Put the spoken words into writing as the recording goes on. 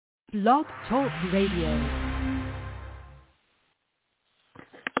Blog Talk Radio.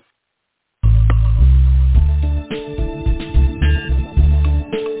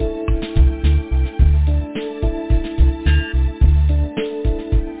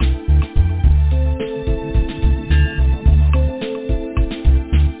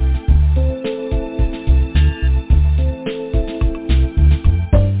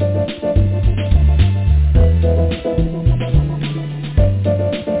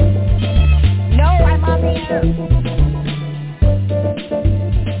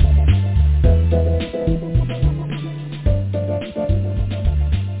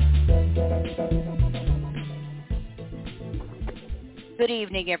 Good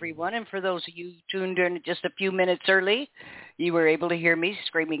evening, everyone, and for those of you tuned in just a few minutes early, you were able to hear me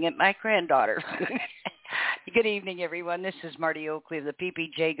screaming at my granddaughter. Good evening, everyone. This is Marty Oakley of the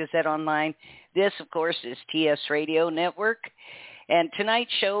PPJ Gazette Online. This, of course, is TS Radio Network, and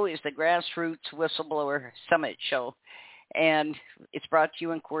tonight's show is the Grassroots Whistleblower Summit Show, and it's brought to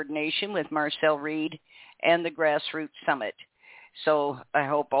you in coordination with Marcel Reed and the Grassroots Summit. So I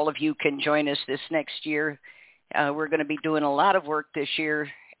hope all of you can join us this next year. We're going to be doing a lot of work this year,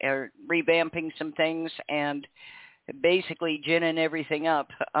 revamping some things and basically ginning everything up.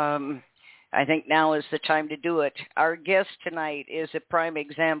 I think now is the time to do it. Our guest tonight is a prime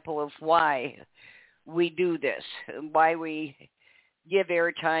example of why we do this, why we give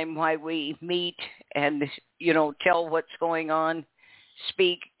airtime, why we meet and, tell what's going on,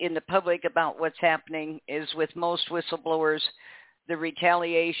 speak in the public about what's happening. Is with most whistleblowers, the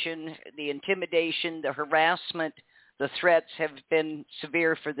retaliation, the intimidation, the harassment, the threats have been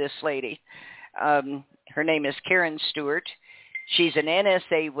severe for this lady. Her name is Karen Stewart. She's an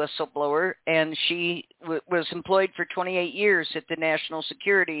NSA whistleblower, and she was employed for 28 years at the National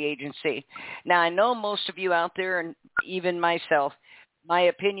Security Agency. Now, I know most of you out there, and even myself, my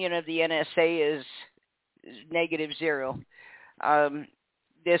opinion of the NSA is -0.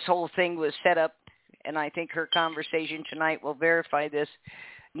 This whole thing was set up, and I think her conversation tonight will verify this,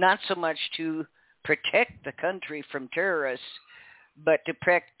 not so much to protect the country from terrorists, but to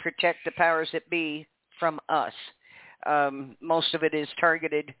protect the powers that be from us. Most of it is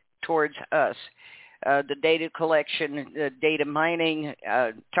targeted towards us. The data collection, the data mining,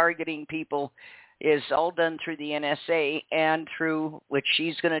 targeting people is all done through the NSA and through, which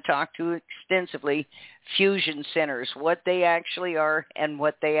she's going to talk to extensively, fusion centers, what they actually are and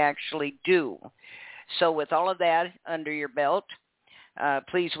what they actually do. So with all of that under your belt,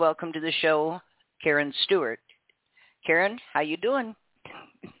 please welcome to the show, Karen Stewart. Karen, how you doing?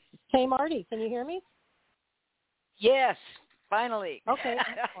 Hey, Marty, can you hear me? Yes, finally. Okay,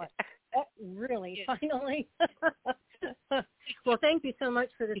 excellent. Really, finally. Well, thank you so much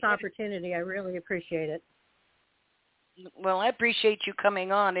for this opportunity. I really appreciate it. Well, I appreciate you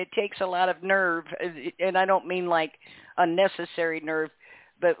coming on. It takes a lot of nerve, and I don't mean like unnecessary nerve,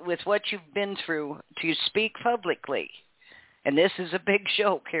 but with what you've been through, to speak publicly, and this is a big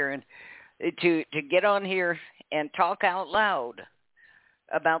show, Karen, to get on here and talk out loud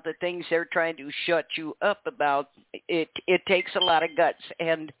about the things they're trying to shut you up about, it takes a lot of guts.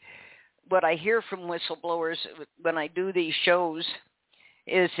 And what I hear from whistleblowers when I do these shows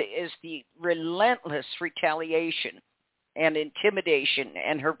is the relentless retaliation and intimidation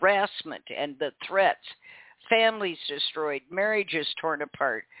and harassment and the threats. Families destroyed, marriages torn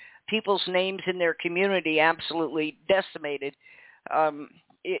apart, people's names in their community absolutely decimated.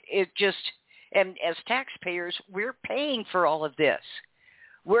 It just, and as taxpayers, we're paying for all of this.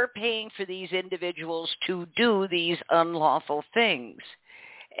 We're paying for these individuals to do these unlawful things.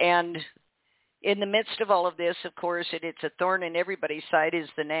 And in the midst of all of this, of course, it's a thorn in everybody's side, is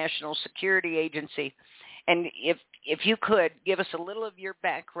the National Security Agency. And if you could give us a little of your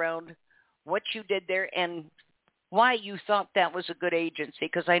background, what you did there, and why you thought that was a good agency,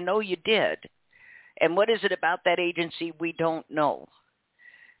 because I know you did. And what is it about that agency we don't know?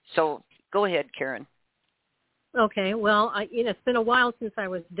 So go ahead, Karen. Okay, well, it's been a while since I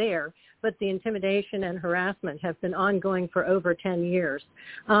was there, but the intimidation and harassment have been ongoing for over 10 years.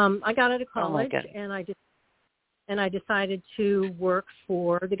 I got out of college, and I decided to work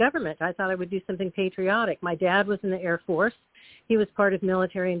for the government. I thought I would do something patriotic. My dad was in the Air Force. He was part of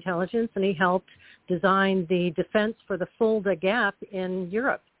military intelligence, and he helped design the defense for the Fulda Gap in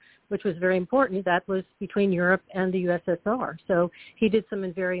Europe, which was very important. That was between Europe and the USSR. So he did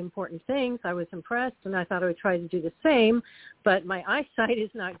some very important things. I was impressed, and I thought I would try to do the same, but my eyesight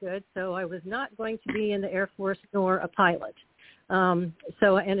is not good, so I was not going to be in the Air Force nor a pilot.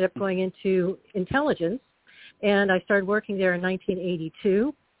 So I ended up going into intelligence, and I started working there in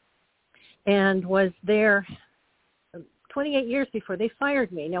 1982 and was there 28 years before they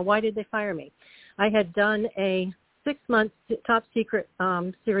fired me. Now, why did they fire me? I had done a 6-month top secret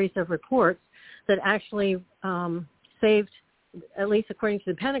series of reports that actually saved, at least according to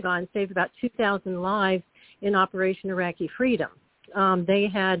the Pentagon, saved about 2,000 lives in Operation Iraqi Freedom. They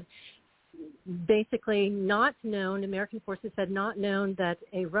had basically not known, American forces had not known that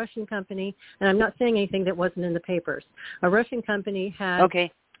a Russian company, and I'm not saying anything that wasn't in the papers, a Russian company had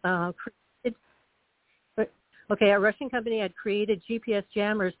a Russian company had created GPS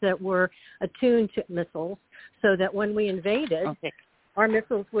jammers that were attuned to missiles so that when we invaded, our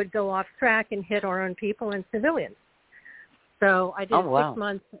missiles would go off track and hit our own people and civilians. So I did a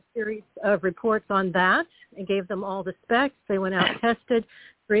 6-month series of reports on that and gave them all the specs. They went out, tested,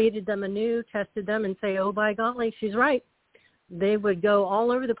 created them anew, tested them, and say, oh, by golly, she's right. They would go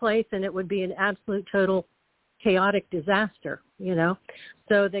all over the place, and it would be an absolute, total, chaotic disaster, you know.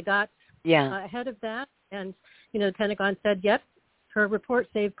 So they got ahead of that, and, you know, the Pentagon said, yep, her report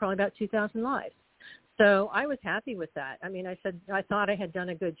saved probably about 2,000 lives. So I was happy with that. I mean, I said, I thought I had done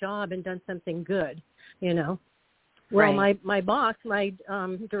a good job and done something good, you know. Well, my boss, my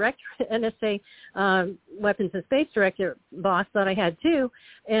director, NSA weapons and space director boss, thought I had too,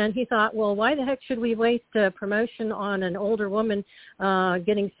 and he thought, well, why the heck should we waste a promotion on an older woman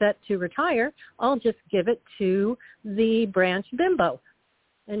getting set to retire? I'll just give it to the branch bimbo,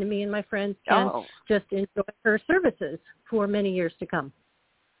 and me and my friends can just enjoy her services for many years to come.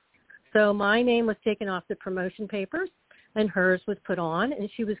 So my name was taken off the promotion papers, and hers was put on, and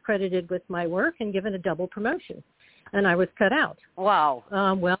she was credited with my work and given a double promotion. And I was cut out. Wow.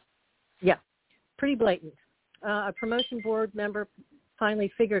 Well, yeah, pretty blatant. A promotion board member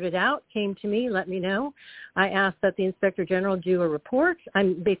finally figured it out, came to me, let me know. I asked that the Inspector General do a report.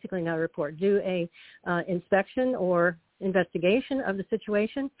 I'm basically not a report, do a inspection or investigation of the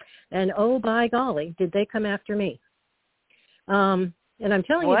situation. And oh, by golly, did they come after me. And I'm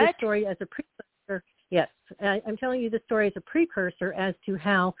telling you this story as a precursor. Yes, I'm telling you this story as a precursor as to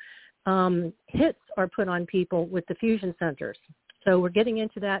how hits are put on people with the fusion centers. So we're getting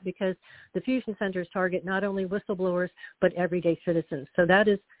into that because the fusion centers target not only whistleblowers, but everyday citizens. So that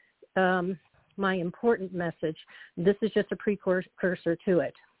is my important message. This is just a precursor to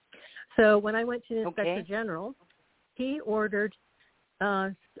it. So when I went to the Inspector General, he ordered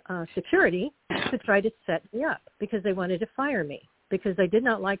security to try to set me up because they wanted to fire me, because they did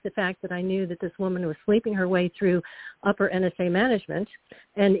not like the fact that I knew that this woman was sleeping her way through upper NSA management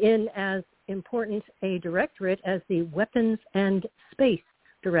and in as important a directorate as the Weapons and Space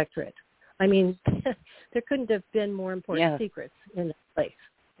Directorate. I mean, there couldn't have been more important secrets in this place,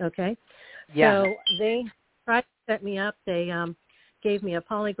 okay? Yeah. So they tried to set me up. They gave me a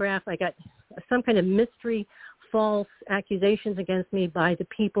polygraph. I got some kind of mystery false accusations against me by the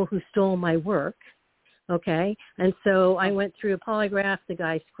people who stole my work. Okay, and so I went through a polygraph. The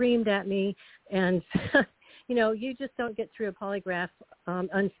guy screamed at me, and, you know, you just don't get through a polygraph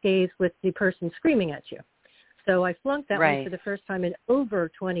unscathed with the person screaming at you. So I flunked that one for the first time in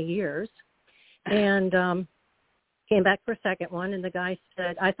over 20 years, and came back for a second one, and the guy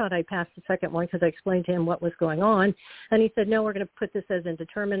said, I thought I passed the second one because I explained to him what was going on, and he said, no, we're going to put this as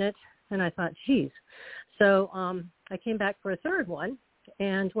indeterminate, and I thought, geez. So I came back for a third one,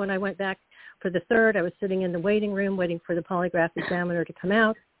 and when I went back for the third, I was sitting in the waiting room waiting for the polygraph examiner to come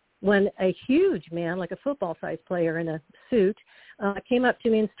out when a huge man, like a football-sized player in a suit, came up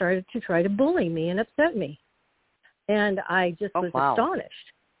to me and started to try to bully me and upset me. And I just was astonished.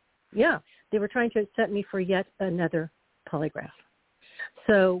 Yeah, they were trying to upset me for yet another polygraph.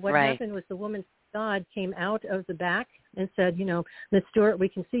 So what happened was the woman, God, came out of the back and said, you know, Miss Stewart, we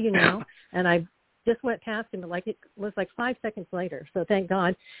can see you now. And I just went past him, like it was like 5 seconds later, so thank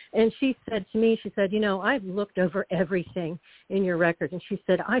God. And she said to me, she said, you know, I've looked over everything in your record. And she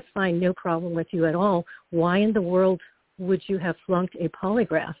said, I find no problem with you at all. Why in the world would you have flunked a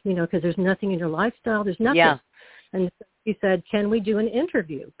polygraph? You know, because there's nothing in your lifestyle. There's nothing. Yeah. And she said, can we do an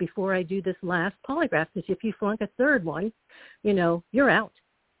interview before I do this last polygraph? Because if you flunk a third one, you know, you're out.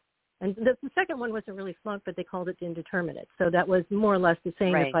 And the second one wasn't really flunked, but they called it indeterminate. So that was more or less the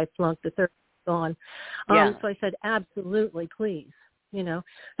same if I flunked the third on. So I said, absolutely, please, you know.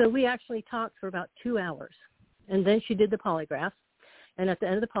 So we actually talked for about 2 hours. And then she did the polygraph. And at the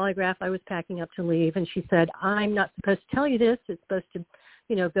end of the polygraph, I was packing up to leave. And she said, I'm not supposed to tell you this. It's supposed to,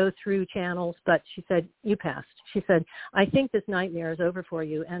 you know, go through channels. But she said, you passed. She said, I think this nightmare is over for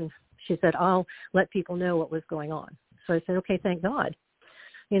you. And she said, I'll let people know what was going on. So I said, okay, thank God.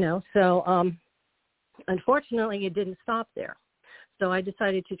 You know, so unfortunately, it didn't stop there. So I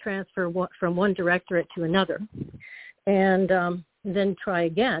decided to transfer from one directorate to another and then try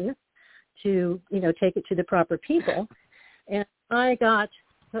again to, you know, take it to the proper people. And I got,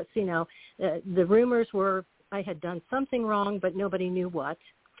 let's see now, the rumors were I had done something wrong, but nobody knew what.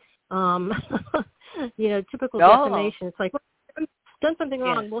 Typical defamation. It's like, well, I've done something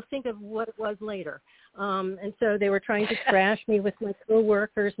wrong. We'll think of what it was later. And so they were trying to trash me with my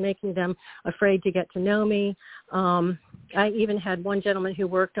coworkers, making them afraid to get to know me. I even had one gentleman who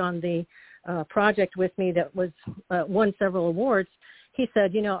worked on the project with me that was won several awards. He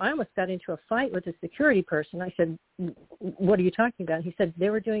said, I almost got into a fight with a security person. I said, what are you talking about? He said, they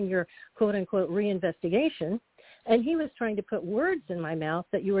were doing your quote-unquote reinvestigation, and he was trying to put words in my mouth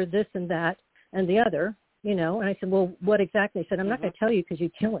that you were this and that and the other, and I said, well, what exactly? He said, I'm not going to tell you because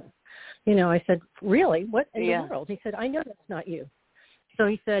you'd kill him. I said, really? What in the world? He said, I know that's not you. So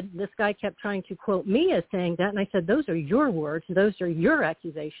he said, this guy kept trying to quote me as saying that, and I said, those are your words. Those are your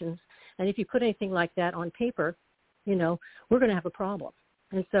accusations. And if you put anything like that on paper, we're going to have a problem.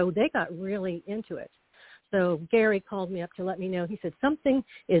 And so they got really into it. So Gary called me up to let me know. He said, something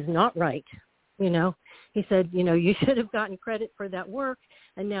is not right. He said, you should have gotten credit for that work,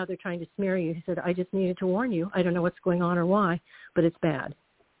 and now they're trying to smear you. He said, I just needed to warn you. I don't know what's going on or why, but it's bad.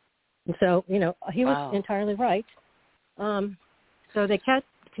 And so, he was entirely right. So they kept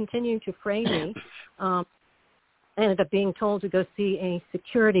continuing to frame me. I ended up being told to go see a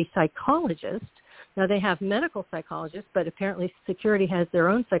security psychologist. Now, they have medical psychologists, but apparently security has their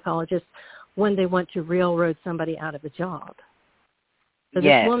own psychologists when they want to railroad somebody out of a job. So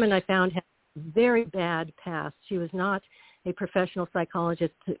this woman I found had a very bad past. She was not a professional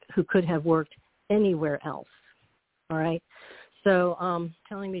psychologist who could have worked anywhere else. All right? So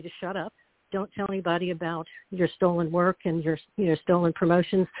telling me to shut up. Don't tell anybody about your stolen work and your stolen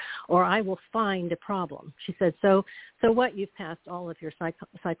promotions, or I will find a problem. She said, so what? You've passed all of your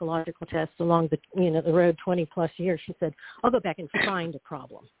psychological tests along the road 20 plus years. She said, I'll go back and find a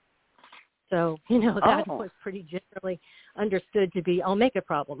problem. So that was pretty generally understood to be, I'll make a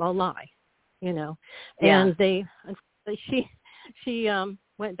problem, I'll lie, And she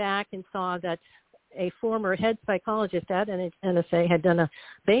went back and saw that a former head psychologist at NSA had done a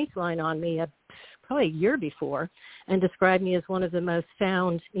baseline on me probably a year before and described me as one of the most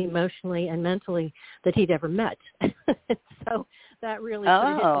sound emotionally and mentally that he'd ever met. So that really put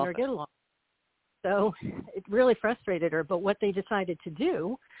a hit in her get-along. So it really frustrated her. But what they decided to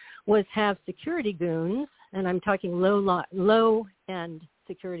do was have security goons, and I'm talking low-end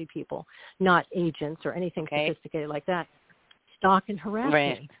security people, not agents or anything sophisticated like that, stalk and harass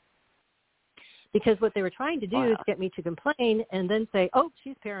me. Because what they were trying to do is get me to complain and then say, oh,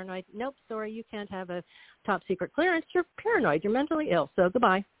 she's paranoid. Nope, sorry, you can't have a top secret clearance. You're paranoid. You're mentally ill, so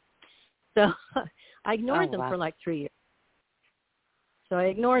goodbye. So I ignored them for like 3 years. So I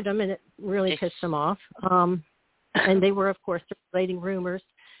ignored them, and it really pissed them off. And they were, of course, circulating rumors,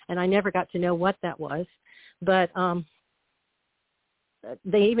 and I never got to know what that was. But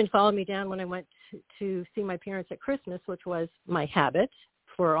they even followed me down when I went to see my parents at Christmas, which was my habit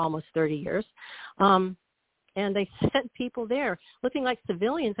for almost 30 years. And they sent people there looking like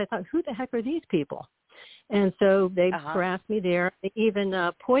civilians. I thought, who the heck are these people? And so they harassed me there. They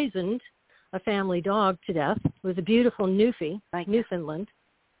even poisoned a family dog to death. It was a beautiful Newfoundland.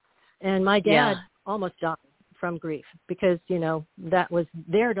 And my dad almost died from grief because, that was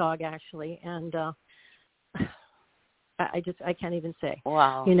their dog actually. And I can't even say.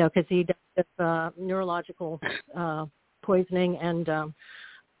 Wow. Because he died of neurological poisoning, and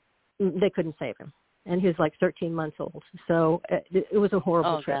they couldn't save him. And he was like 13 months old. So it was a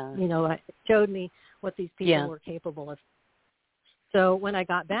horrible trip. God. It showed me what these people were capable of. So when I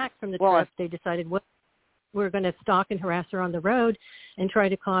got back from the trip, they decided, we're going to stalk and harass her on the road and try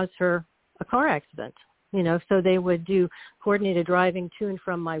to cause her a car accident. So they would do coordinated driving to and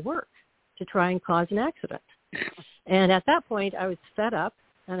from my work to try and cause an accident. And at that point, I was fed up,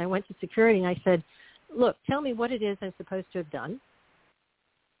 and I went to security, and I said, look, tell me what it is I'm supposed to have done.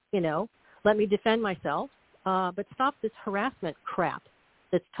 Let me defend myself, but stop this harassment crap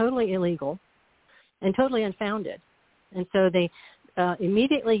that's totally illegal and totally unfounded. And so they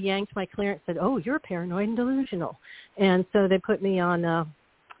immediately yanked my clearance and said, oh, you're paranoid and delusional. And so they put me on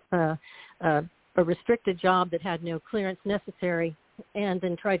a restricted job that had no clearance necessary, and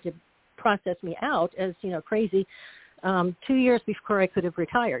then tried to process me out as, crazy 2 years before I could have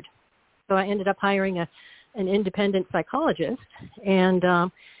retired. So I ended up hiring an independent psychologist,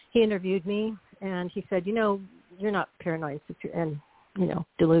 and he interviewed me, and he said, you're not paranoid and,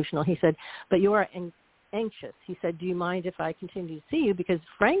 delusional. He said, but you are anxious. He said, do you mind if I continue to see you? Because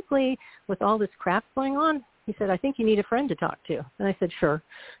frankly, with all this crap going on, he said, I think you need a friend to talk to. And I said, sure,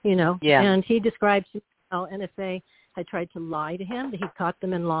 And he described how NSA had tried to lie to him, that he caught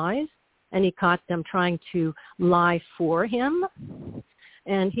them in lies. and he caught them trying to lie for him.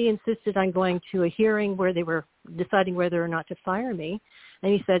 And he insisted on going to a hearing where they were deciding whether or not to fire me.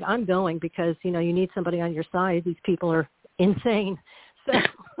 And he said, I'm going because, you need somebody on your side. These people are insane.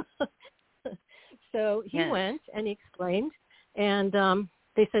 So he went and he explained, and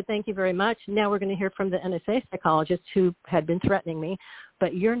they said, thank you very much. Now we're going to hear from the NSA psychologist who had been threatening me,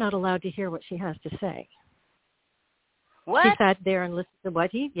 but you're not allowed to hear what she has to say. What? She sat there and listened to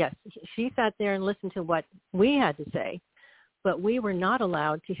she sat there and listened to what we had to say, but we were not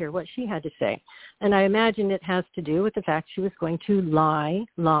allowed to hear what she had to say. And I imagine it has to do with the fact she was going to lie,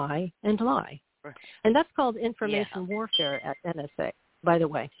 and lie. And that's called information warfare at NSA, by the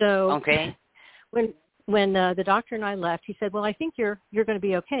way. So okay. When the doctor and I left, he said, well, I think you're going to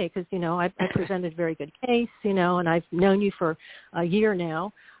be okay because, I presented a very good case, and I've known you for a year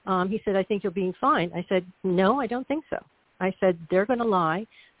now. He said, I think you'll be fine. I said, no, I don't think so. I said, they're going to lie.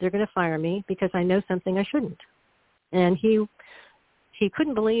 They're going to fire me because I know something I shouldn't. And he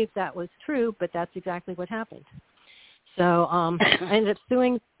couldn't believe that was true, but that's exactly what happened. So I ended up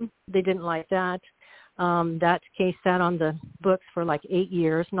suing them. They didn't like that. That case sat on the books for like 8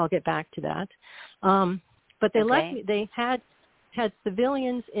 years, and I'll get back to that. But they left me. They had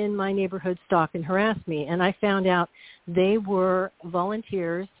civilians in my neighborhood stalk and harass me, and I found out they were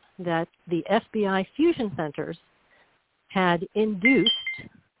volunteers that the FBI fusion centers had induced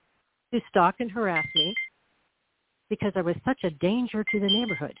to stalk and harass me because I was such a danger to the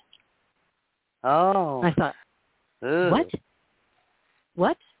neighborhood. Oh. I thought, ooh.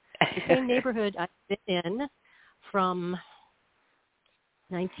 What? The same neighborhood I've been in from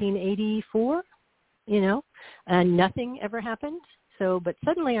 1984, and nothing ever happened. So, but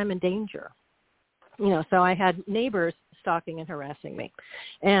suddenly I'm in danger. So I had neighbors stalking and harassing me.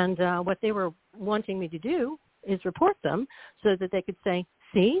 And what they were wanting me to do is report them so that they could say,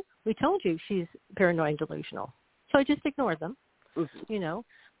 see, we told you she's paranoid and delusional. So I just ignored them,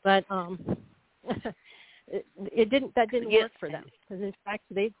 but that didn't work for them. Because in fact,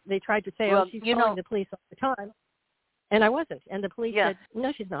 they tried to say, she's calling the police all the time. And I wasn't. And the police said,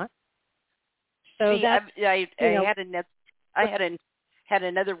 no, she's not. So see, I had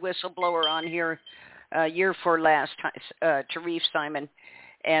another whistleblower on here year before last, Tarif Simon,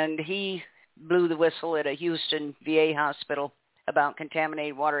 and he blew the whistle at a Houston VA hospital about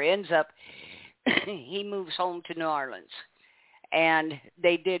contaminated water. Ends up, he moves home to New Orleans. And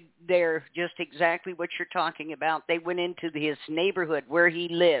they did there just exactly what you're talking about. They went into his neighborhood where he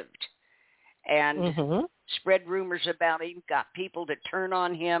lived and spread rumors about him, got people to turn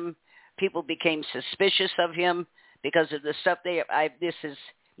on him. People became suspicious of him because of the stuff this is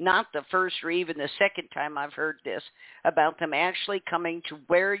not the first or even the second time I've heard this about them actually coming to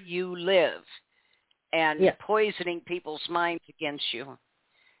where you live and poisoning people's minds against you.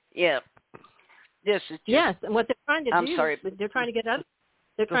 Yeah. This is just, and what they're trying to do is they're trying to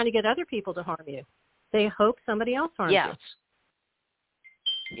get other people to harm you. They hope somebody else harms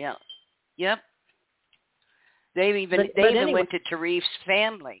you. Yeah. Yep. They even went to Tarif's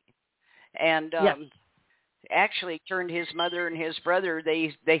family and actually turned his mother and his brother.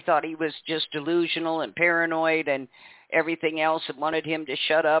 They thought he was just delusional and paranoid and everything else and wanted him to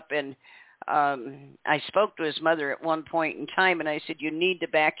shut up. And I spoke to his mother at one point in time, and I said, you need to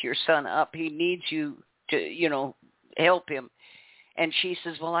back your son up. He needs you to, help him. And she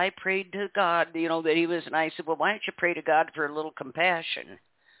says, well, I prayed to God, that he was. And I said, well, why don't you pray to God for a little compassion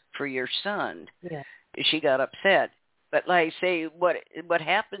for your son? Yeah. She got upset. But like I say, what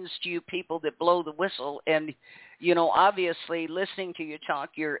happens to you people that blow the whistle and, obviously listening to you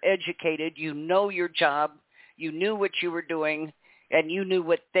talk, you're educated, you know your job, you knew what you were doing, and you knew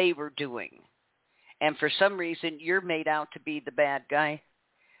what they were doing. And for some reason, you're made out to be the bad guy.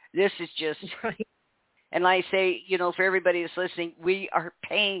 This is just, and like I say, for everybody that's listening, we are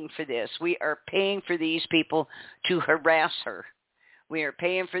paying for this. We are paying for these people to harass her. We are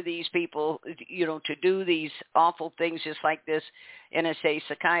paying for these people, to do these awful things just like this NSA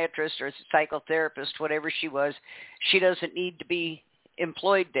psychiatrist or psychotherapist, whatever she was. She doesn't need to be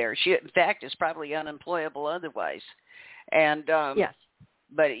employed there. She, in fact, is probably unemployable otherwise. And,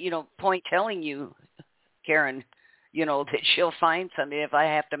 but, point telling you, Karen, that she'll find something. If I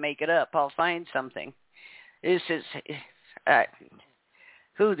have to make it up, I'll find something. This is,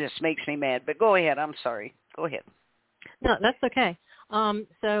 this makes me mad. But go ahead. I'm sorry. Go ahead. No, that's okay.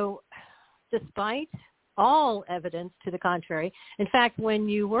 So despite all evidence to the contrary, in fact, when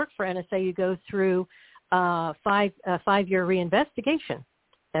you work for NSA, you go through a five-year reinvestigation.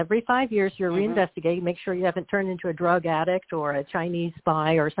 Every 5 years, you're reinvestigating, make sure you haven't turned into a drug addict or a Chinese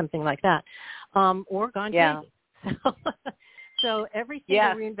spy or something like that, or gone crazy. So every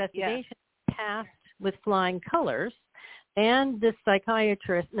single reinvestigation passed with flying colors, and the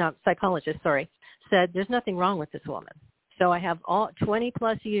psychologist, said there's nothing wrong with this woman. So I have 20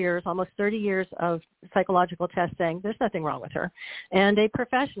 plus years, almost 30 years of psychological tests saying there's nothing wrong with her, and a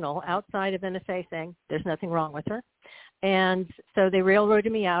professional outside of NSA saying there's nothing wrong with her. And so they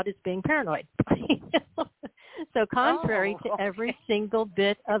railroaded me out as being paranoid. So contrary to every single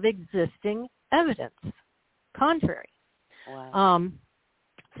bit of existing evidence. Contrary. Wow.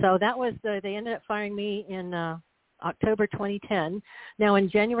 So that was they ended up firing me in October 2010. Now, in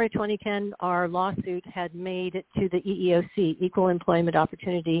January 2010, our lawsuit had made it to the EEOC, Equal Employment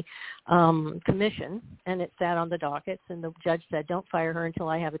Opportunity Commission, and it sat on the dockets, and the judge said, don't fire her until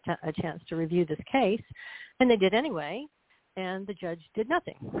I have a chance to review this case. And they did anyway, and the judge did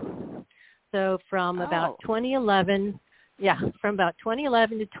nothing. So from about 2011 to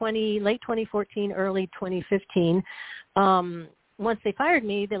late 2014, early 2015, once they fired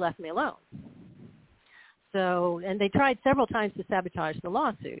me, they left me alone. So, and they tried several times to sabotage the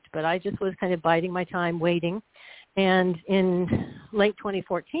lawsuit, but I just was kind of biding my time, waiting. And in late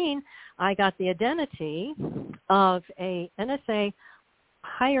 2014, I got the identity of a NSA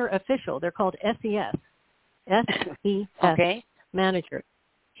higher official. They're called SES, S-E-S manager.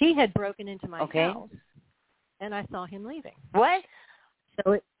 He had broken into my house, and I saw him leaving. What?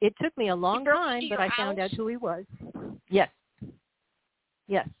 So it took me a long time, but I found out who he was. Yes.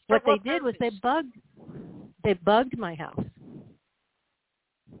 Yes. What they did was they bugged my house.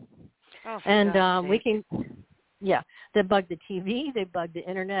 And they bugged the TV, they bugged the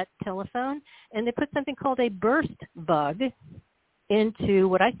internet, telephone, and they put something called a burst bug into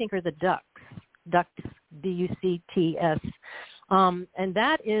what I think are the ducts, D-U-C-T-S. And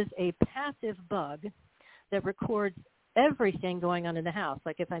that is a passive bug that records everything going on in the house,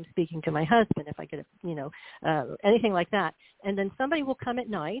 like if I'm speaking to my husband, if I get, anything like that. And then somebody will come at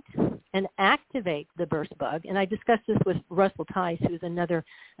night and activate the burst bug. And I discussed this with Russell Tice, who's another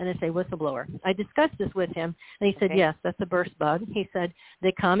NSA whistleblower. I discussed this with him, and he said, yes, that's a burst bug. He said,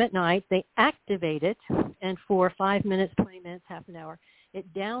 they come at night, they activate it, and for 5 minutes, 20 minutes, half an hour, it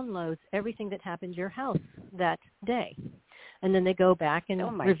downloads everything that happened to your house that day. And then they go back and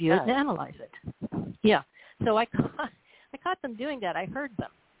review it and analyze it. Yeah. So I caught them doing that. I heard them.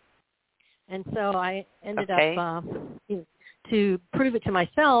 And so I ended up, to prove it to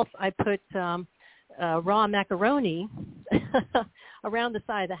myself, I put raw macaroni around the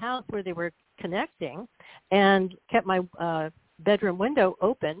side of the house where they were connecting and kept my bedroom window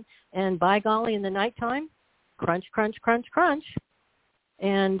open. And by golly, in the nighttime, crunch, crunch, crunch, crunch.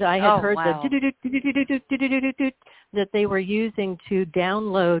 And I had heard the that they were using to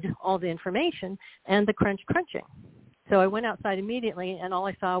download all the information and the crunching. So I went outside immediately, and all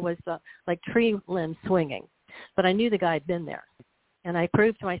I saw was like tree limbs swinging. But I knew the guy had been there. And I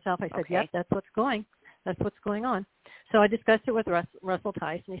proved to myself, I said, yep, that's what's going on. So I discussed it with Russell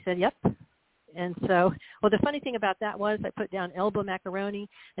Tice, and he said, yep. And so, the funny thing about that was I put down elbow macaroni,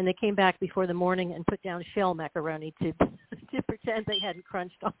 and they came back before the morning and put down shell macaroni to pretend they hadn't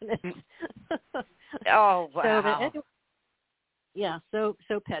crunched on it. Oh, wow.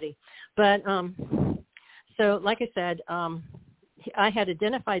 So petty. But so like I said, I had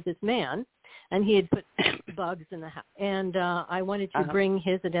identified this man, and he had put bugs in the house. And I wanted to bring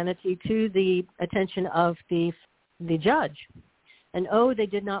his identity to the attention of the judge. And, they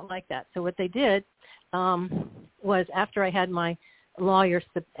did not like that. So what they did was after I had my lawyer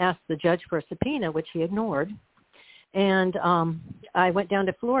ask the judge for a subpoena, which he ignored, and I went down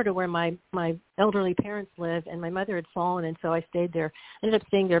to Florida where my elderly parents live, and my mother had fallen, and so I stayed there. Ended up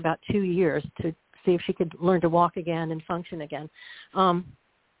staying there about 2 years to see if she could learn to walk again and function again.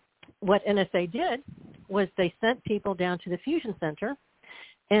 What NSA did was they sent people down to the Fusion Center,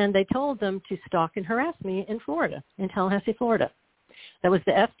 and they told them to stalk and harass me in Florida, in Tallahassee, Florida. That was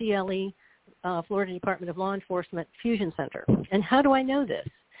the FDLE, Florida Department of Law Enforcement Fusion Center. And how do I know this?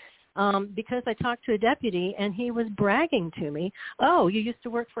 Because I talked to a deputy, and he was bragging to me, you used to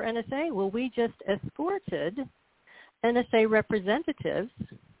work for NSA? Well, we just escorted NSA representatives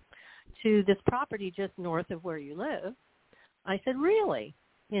to this property just north of where you live. I said, really?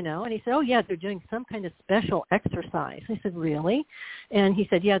 And he said, they're doing some kind of special exercise. I said, really? And he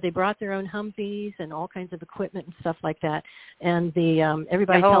said, they brought their own Humvees and all kinds of equipment and stuff like that. And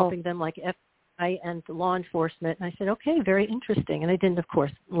everybody's helping them, like FBI and law enforcement. And I said, okay, very interesting. And I didn't, of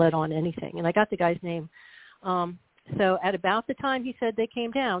course, let on anything. And I got the guy's name. So at about the time he said they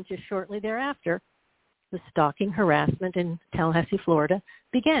came down, just shortly thereafter, the stalking harassment in Tallahassee, Florida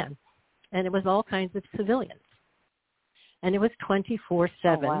began. And it was all kinds of civilians. And it was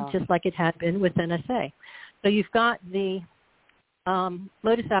 24/7, just like it had been with NSA. So you've got the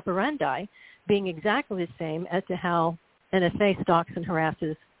modus operandi being exactly the same as to how NSA stalks and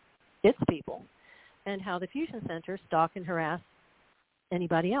harasses its people, and how the fusion centers stalk and harass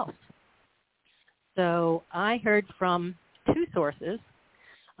anybody else. So I heard from two sources.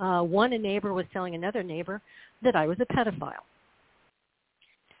 One, a neighbor was telling another neighbor that I was a pedophile.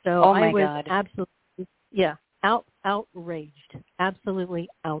 So I was absolutely, outraged, absolutely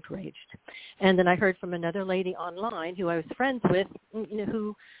outraged. And then I heard from another lady online who I was friends with,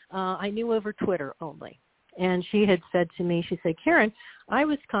 who I knew over Twitter only. And she had said to me, she said, Karen, I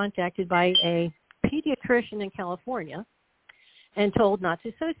was contacted by a pediatrician in California and told not to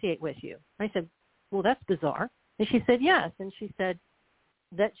associate with you. I said, well, that's bizarre. And she said, yes. And she said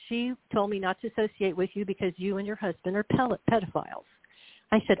that she told me not to associate with you because you and your husband are pedophiles.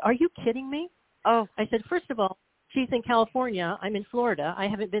 I said, are you kidding me? Oh, I said, first of all, she's in California. I'm in Florida. I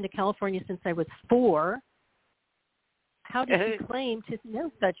haven't been to California since I was 4. How did she claim to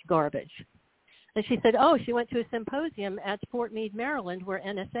know such garbage? And she said, oh, she went to a symposium at Fort Meade, Maryland, where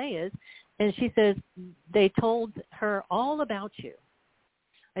NSA is, and she says they told her all about you.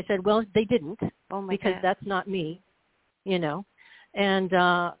 I said, well, they didn't, because that's not me, And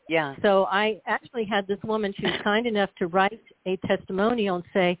so I actually had this woman, she was kind enough to write a testimonial and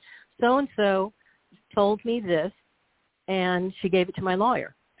say, so-and-so told me this, and she gave it to my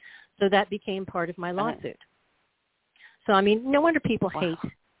lawyer. So that became part of my lawsuit. So, I mean, no wonder people hate,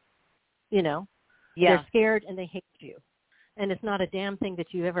 They're scared and they hate you. And it's not a damn thing that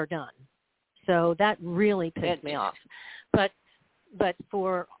you've ever done. So that really pissed me off. But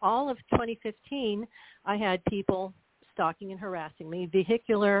for all of 2015, I had people stalking and harassing me.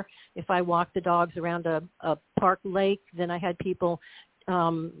 Vehicular, if I walked the dogs around a park lake, then I had people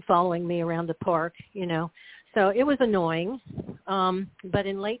following me around the park, So it was annoying. But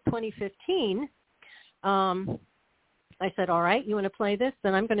in late 2015, I said, all right, you want to play this?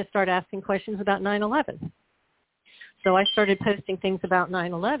 Then I'm going to start asking questions about 9/11. So I started posting things about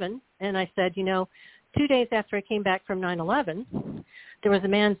 9/11, and I said, 2 days after I came back from 9/11, there was a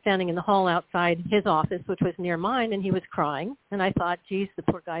man standing in the hall outside his office, which was near mine, and he was crying. And I thought, geez, the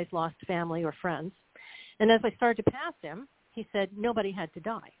poor guy's lost family or friends. And as I started to pass him, he said, nobody had to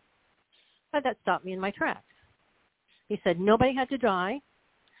die. But that stopped me in my tracks. He said, nobody had to die.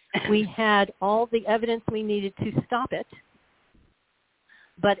 We had all the evidence we needed to stop it,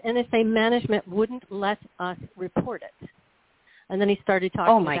 but NSA management wouldn't let us report it. And then he started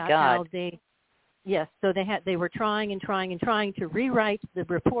talking about how they were trying to rewrite the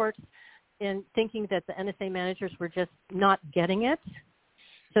reports and thinking that the NSA managers were just not getting it.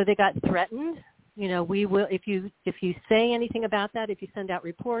 So they got threatened. We will, if you say anything about that, if you send out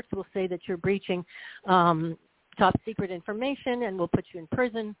reports, we'll say that you're breaching top secret information, and we'll put you in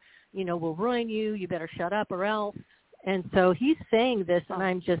prison. We'll ruin you. You better shut up or else. And so he's saying this, and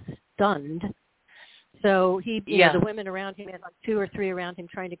I'm just stunned. So the women around him, had like 2 or 3 around him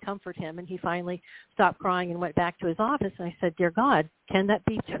trying to comfort him, and he finally stopped crying and went back to his office. And I said, dear God, can that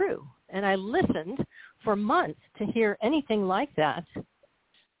be true? And I listened for months to hear anything like that.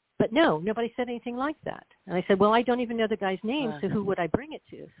 But no, nobody said anything like that. And I said, well, I don't even know the guy's name, so who would I bring it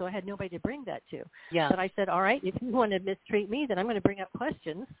to? So I had nobody to bring that to. Yeah. But I said, all right, if you want to mistreat me, then I'm going to bring up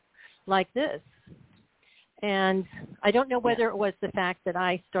questions like this. And I don't know whether it was the fact that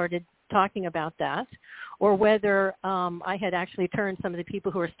I started talking about that or whether I had actually turned some of the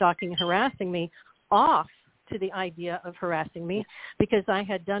people who were stalking and harassing me off to the idea of harassing me, because I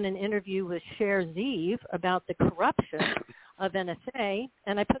had done an interview with Cher Zeev about the corruption of NSA,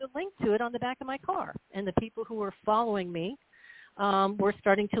 and I put a link to it on the back of my car. And the people who were following me were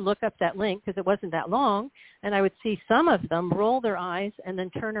starting to look up that link because it wasn't that long, and I would see some of them roll their eyes and then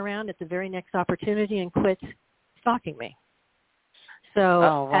turn around at the very next opportunity and quit stalking me.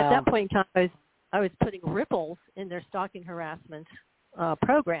 So at that point in time, I was putting ripples in their stalking harassment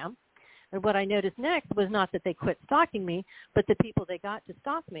program. And what I noticed next was not that they quit stalking me, but the people they got to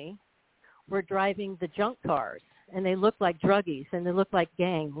stalk me were driving the junk cars, and they looked like druggies, and they looked like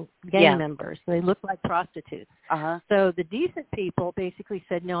gang members. They looked like prostitutes. So the decent people basically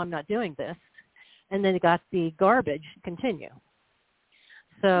said, no, I'm not doing this, and then they got the garbage to continue.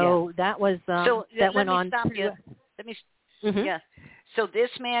 So that was that went on. So this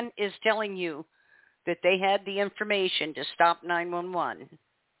man is telling you that they had the information to stop 911.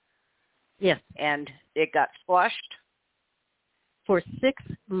 Yes. And it got squashed? For 6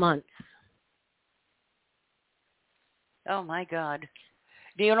 months. Oh, my God.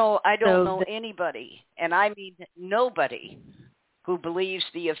 Do you know, I don't know anybody, and I mean nobody, who believes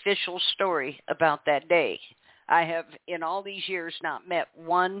the official story about that day. I have, in all these years, not met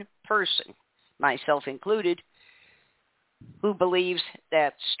one person, myself included, who believes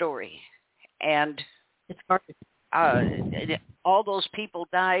that story. And it's hard. All those people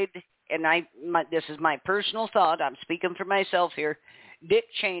died, and this is my personal thought. I'm speaking for myself here. Dick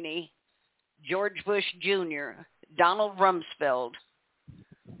Cheney, George Bush Jr., Donald Rumsfeld,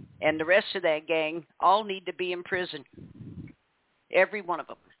 and the rest of that gang all need to be in prison. Every one of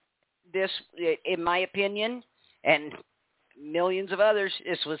them. This, in my opinion, and millions of others,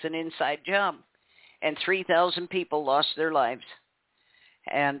 this was an inside job. And 3,000 people lost their lives.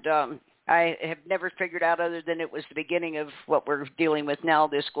 And I have never figured out, other than it was the beginning of what we're dealing with now,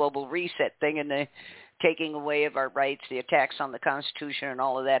 this global reset thing and the taking away of our rights, the attacks on the Constitution and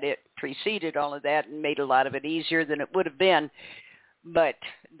all of that. It preceded all of that and made a lot of it easier than it would have been. But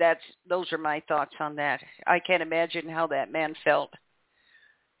those are my thoughts on that. I can't imagine how that man felt.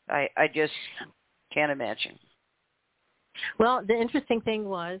 I just can't imagine. Well, the interesting thing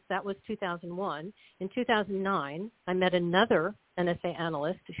was that was 2001. In 2009, I met another NSA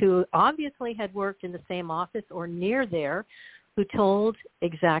analyst who obviously had worked in the same office or near there, who told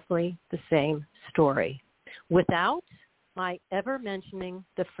exactly the same story without my ever mentioning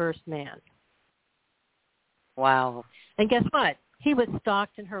the first man. Wow. And guess what? He was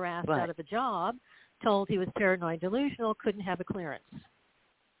stalked and harassed What? out of a job, told he was paranoid delusional, couldn't have a clearance.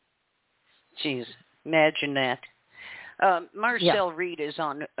 Jeez, imagine that. Marcel Reed is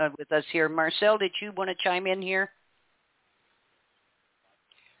on with us here. Marcel, did you want to chime in here?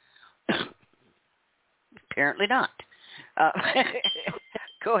 Apparently not.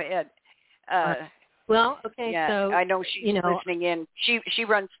 Go ahead. Well, okay, yeah, so I know she's listening in. She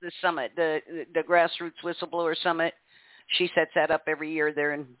runs the summit, the Grassroots Whistleblower Summit. She sets that up every year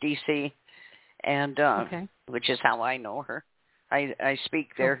there in D.C., and which is how I know her. I speak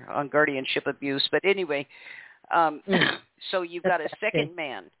there on guardianship abuse. But anyway, so you've got a second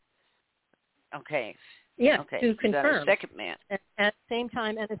man. Okay. Yeah, okay. to confirm. Second man. At the same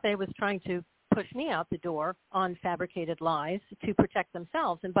time, NSA was trying to push me out the door on fabricated lies to protect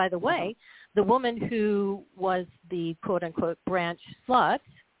themselves. And by the way, the woman who was the quote-unquote branch slut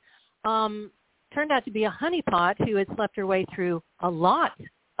turned out to be a honeypot who had slept her way through a lot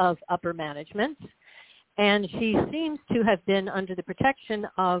of upper management. And she seems to have been under the protection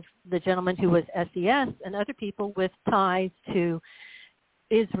of the gentleman who was SES and other people with ties to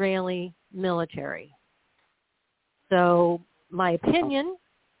Israeli military. So my opinion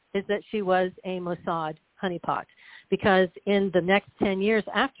is that she was a Mossad honeypot, because in the next 10 years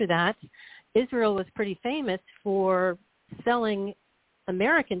after that, Israel was pretty famous for selling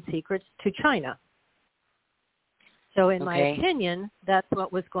American secrets to China. So in my opinion, that's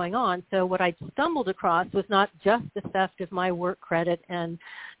what was going on. So what I stumbled across was not just the theft of my work credit and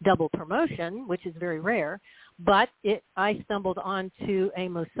double promotion, which is very rare, but I stumbled onto a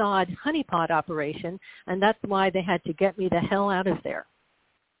Mossad honeypot operation, and that's why they had to get me the hell out of there.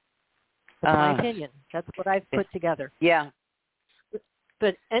 That's my opinion. That's what I've put together. Yeah.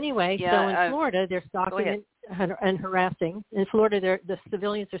 But anyway, so in Florida, they're stalking and harassing. In Florida, the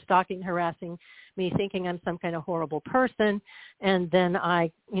civilians are stalking and harassing me, thinking I'm some kind of horrible person. And then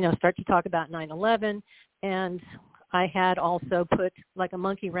I, start to talk about 9/11. And I had also put like a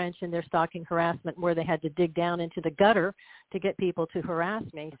monkey wrench in their stalking harassment, where they had to dig down into the gutter to get people to harass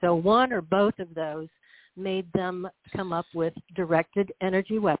me. So one or both of those made them come up with directed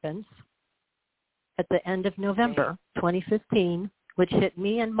energy weapons at the end of November 2015, which hit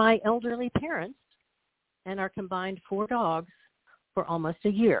me and my elderly parents and our combined 4 dogs for almost a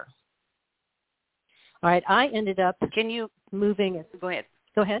year. All right, I ended up moving. Go ahead.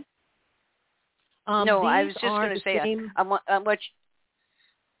 Go ahead. No, I was just going to say, I want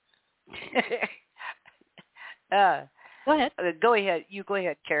go ahead. Go ahead. You go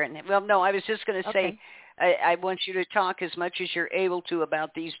ahead, Karen. Well, no, I was just going to say, I want you to talk as much as you're able to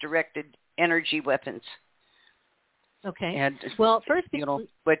about these directed energy weapons. Okay. And, well, first people.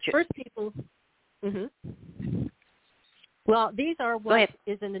 Well, these are what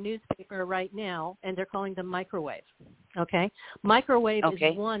is in the newspaper right now, and they're calling them microwave. Okay. Microwave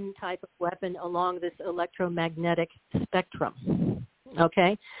is one type of weapon along this electromagnetic spectrum.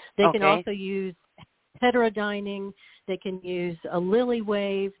 Okay. They can also use heterodyning. They can use a Lily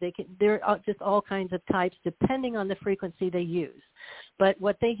wave. There are just all kinds of types depending on the frequency they use. But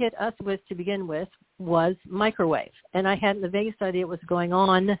what they hit us with to begin with was microwave. And I hadn't the vaguest idea what was going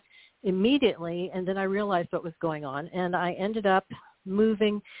on immediately, and then I realized what was going on. And I ended up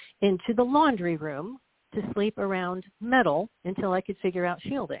moving into the laundry room to sleep around metal until I could figure out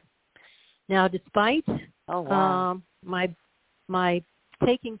shielding. Now, despite my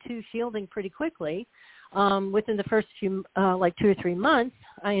taking to shielding pretty quickly, within the first few, 2 or 3 months,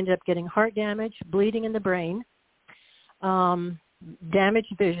 I ended up getting heart damage, bleeding in the brain,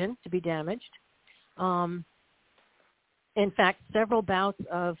 damaged vision, to be damaged. In fact, several bouts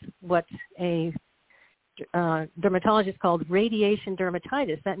of what a dermatologist called radiation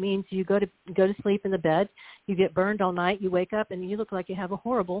dermatitis. That means you go to sleep in the bed, you get burned all night, you wake up, and you look like you have a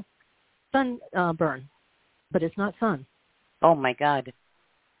horrible sun burn, but it's not sun. Oh, my God.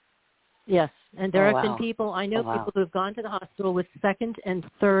 Yes, and there have been people, I know people who have gone to the hospital with second and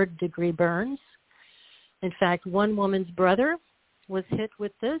third degree burns. In fact, one woman's brother was hit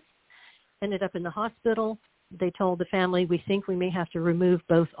with this, ended up in the hospital. They told the family, we think we may have to remove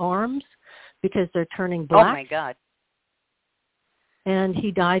both arms because they're turning black. Oh, my God. And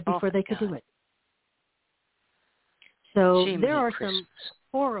he died before they could do it. So there are some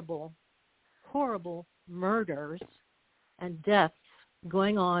horrible, horrible murders and deaths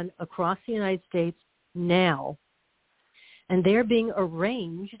going on across the United States now, and they're being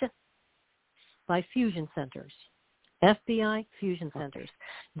arranged by fusion centers, FBI fusion centers.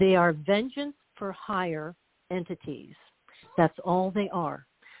 They are vengeance for hire entities. That's all they are.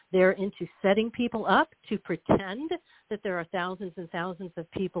 They're into setting people up to pretend that there are thousands and thousands of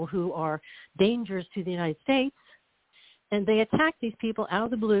people who are dangers to the United States, and they attack these people out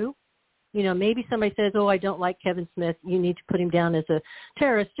of the blue. You know, maybe somebody says, oh, I don't like Kevin Smith. You need to put him down as a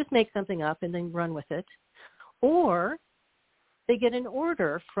terrorist. Just make something up and then run with it. Or they get an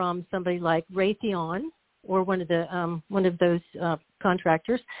order from somebody like Raytheon or one of those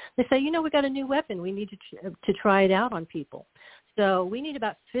contractors. They say, you know, we got a new weapon. We need to try it out on people. So we need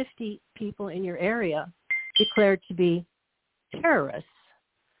about 50 people in your area declared to be terrorists,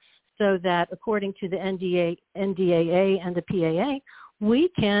 so that according to the NDAA and the PAA, we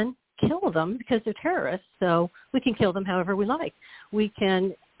can kill them because they're terrorists, so we can kill them however we like. We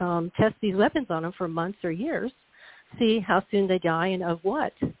can test these weapons on them for months or years, see how soon they die and of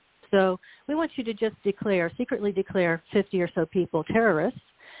what. So we want you to just secretly declare 50 or so people terrorists.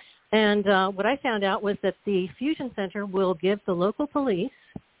 And what I found out was that the Fusion Center will give the local police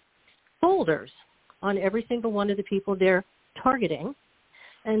folders on every single one of the people they're targeting,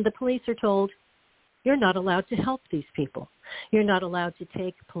 and the police are told, you're not allowed to help these people. You're not allowed to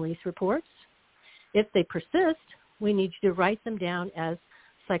take police reports. If they persist, we need you to write them down as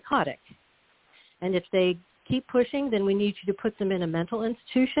psychotic. And if they keep pushing, then we need you to put them in a mental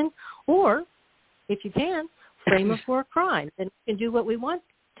institution, or, if you can, frame them for a crime. Then we can do what we want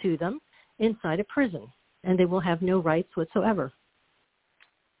to them inside a prison, and they will have no rights whatsoever.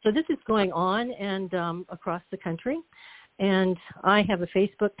 So this is going on and across the country. And I have a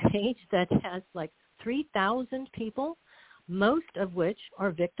Facebook page that has like 3,000 people, most of which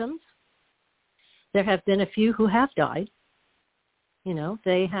are victims. There have been a few who have died. You know,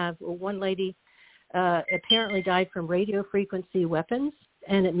 they have one lady apparently died from radio frequency weapons,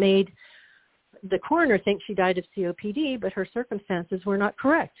 and it made the coroner think she died of COPD, but her circumstances were not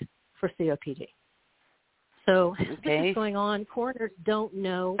correct for COPD. So this is going on. Coroners don't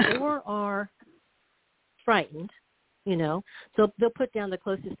know or are frightened, you know, so they'll put down the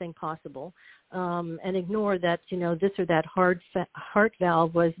closest thing possible and ignore that, you know, this or that heart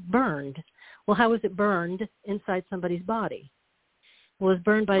valve was burned. Well, how was it burned inside somebody's body? Well, it was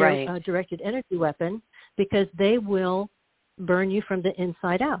burned by a directed energy weapon, because they will burn you from the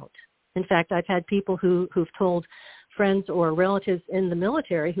inside out. In fact, I've had people who've told friends or relatives in the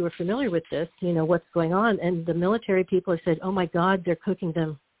military who are familiar with this, you know, what's going on. And the military people have said, oh, my God, they're cooking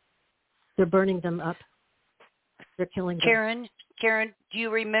them. They're burning them up. They're killing them. Karen, do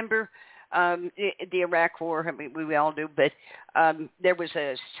you remember the Iraq War? I mean, we all do, but there was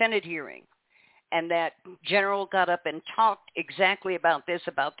a Senate hearing, and that general got up and talked exactly about this,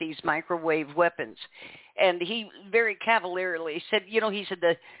 about these microwave weapons. And he very cavalierly said, you know, he said,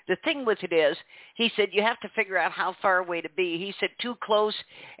 the thing with it is, he said, you have to figure out how far away to be. He said, too close,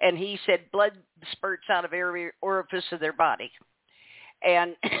 and he said, blood spurts out of every orifice of their body.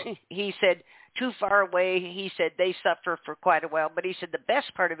 And he said, too far away, he said, they suffer for quite a while. But he said, the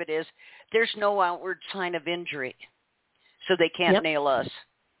best part of it is, there's no outward sign of injury, so they can't nail us.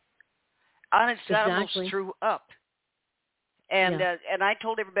 Honestly, I almost threw up. And and I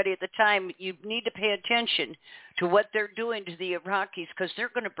told everybody at the time, you need to pay attention to what they're doing to the Iraqis, because they're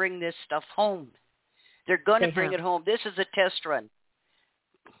going to bring this stuff home. They're going to bring it home. This is a test run.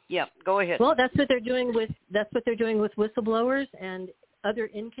 Yeah, go ahead. Well, that's what they're doing with whistleblowers and other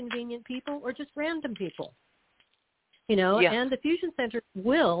inconvenient people, or just random people. You know, and the Fusion Center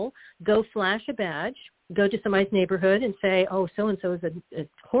will go flash a badge, go to somebody's neighborhood and say, oh, so-and-so is a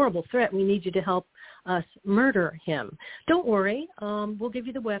horrible threat. We need you to help us murder him. Don't worry. We'll give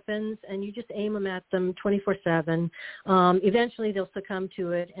you the weapons, and you just aim them at them 24/7. Eventually, they'll succumb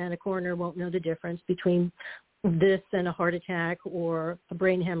to it, and a coroner won't know the difference between this and a heart attack or a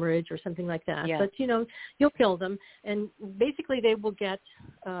brain hemorrhage or something like that. Yeah. But, you'll kill them. And basically they will get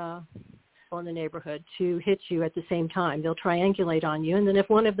on the neighborhood to hit you at the same time. They'll triangulate on you. And then if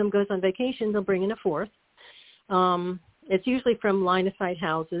one of them goes on vacation, they'll bring in a fourth. It's usually from line-of-sight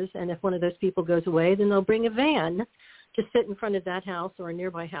houses. And if one of those people goes away, then they'll bring a van to sit in front of that house or a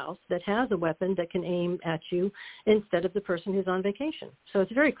nearby house that has a weapon that can aim at you instead of the person who's on vacation. So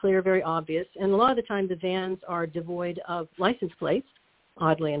it's very clear, very obvious. And a lot of the time the vans are devoid of license plates,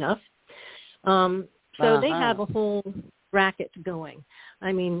 oddly enough. So they have a whole racket going.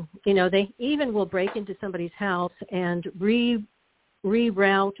 I mean, they even will break into somebody's house and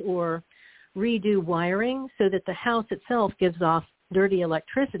reroute or redo wiring so that the house itself gives off dirty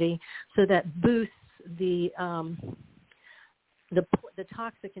electricity so that boosts the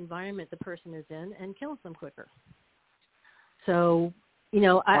toxic environment the person is in and kills them quicker. So,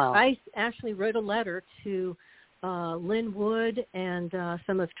 wow. I actually wrote a letter to Lynn Wood and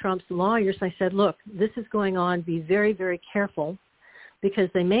some of Trump's lawyers. I said, look, this is going on. Be very, very careful because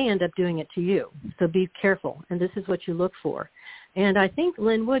they may end up doing it to you. So be careful. And this is what you look for. And I think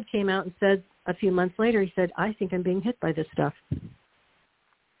Lynn Wood came out and said a few months later, he said, I think I'm being hit by this stuff.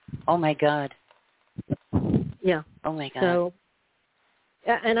 Oh, my God. Yeah. Oh, my God. So,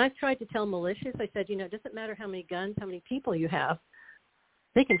 and I've tried to tell militias, I said, it doesn't matter how many guns, how many people you have.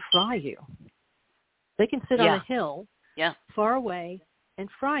 They can fry you. They can sit on a hill far away and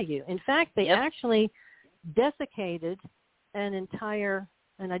fry you. In fact, they actually desiccated an entire,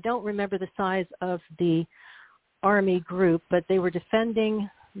 and I don't remember the size of the Army group, but they were defending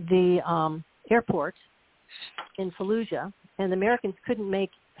the airport in Fallujah, and the Americans couldn't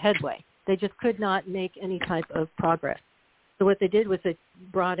make headway. They just could not make any type of progress. So what they did was they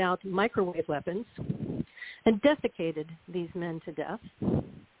brought out microwave weapons and desiccated these men to death.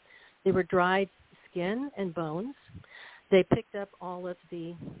 They were dried skin and bones. They picked up all of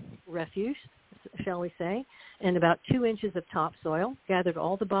the refuse, shall we say, and about 2 inches of topsoil, gathered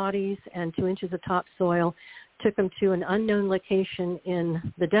all the bodies and 2 inches of topsoil, took them to an unknown location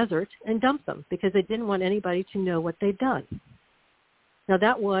in the desert and dumped them because they didn't want anybody to know what they'd done. Now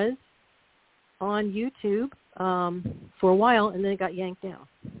that was on YouTube for a while, and then it got yanked down.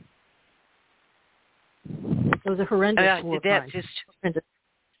 It was a horrendous war crime.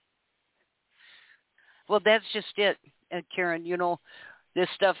 Well, that's just it, Karen. This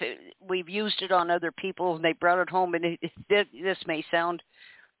stuff, we've used it on other people, and they brought it home, and this may sound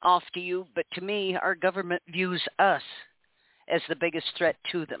off to you, but to me, our government views us as the biggest threat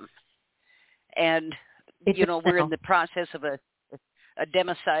to them. And, we're in the process of a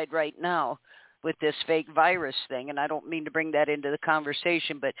democide right now with this fake virus thing, and I don't mean to bring that into the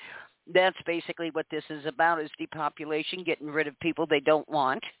conversation, but that's basically what this is about, is depopulation, getting rid of people they don't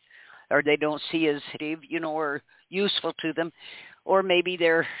want or they don't see as, or useful to them, or maybe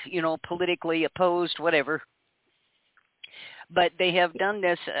they're, politically opposed, whatever. But they have done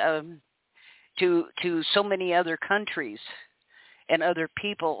this to so many other countries and other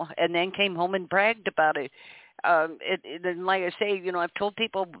people, and then came home and bragged about it. And like I say, I've told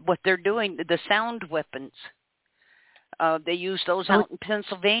people what they're doing, the sound weapons. They used those out in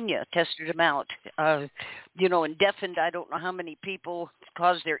Pennsylvania, tested them out, and deafened I don't know how many people,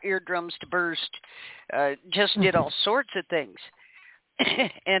 caused their eardrums to burst, just did all sorts of things.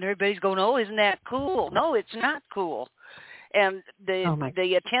 And everybody's going, oh, isn't that cool? No, it's not cool. And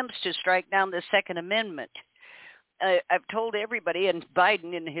the attempts to strike down the Second Amendment, I've told everybody, and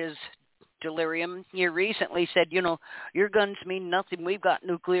Biden in his delirium here recently said, your guns mean nothing. We've got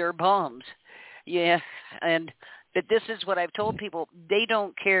nuclear bombs. Yeah, but this is what I've told people. They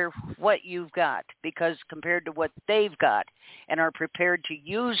don't care what you've got, because compared to what they've got and are prepared to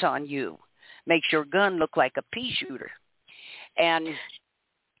use on you, makes your gun look like a pea shooter.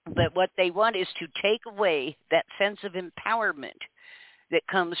 But what they want is to take away that sense of empowerment that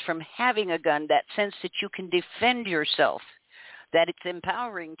comes from having a gun, that sense that you can defend yourself, that it's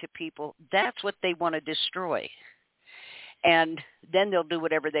empowering to people. That's what they want to destroy. And then they'll do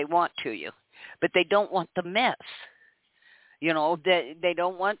whatever they want to you. But they don't want the mess. They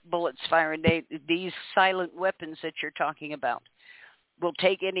don't want bullets firing. These silent weapons that you're talking about will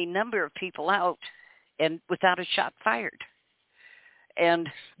take any number of people out and without a shot fired. And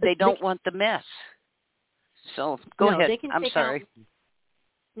they don't want the mess. So go ahead. I'm sorry.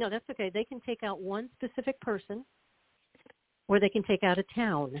 No, that's okay. They can take out one specific person, or they can take out a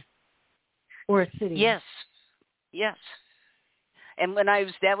town or a city. Yes. And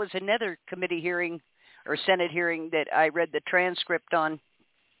that was another committee hearing or Senate hearing that I read the transcript on,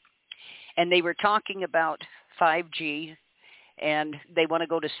 and they were talking about 5G, and they want to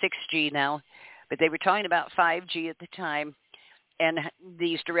go to 6G now. but they were talking about 5G at the time and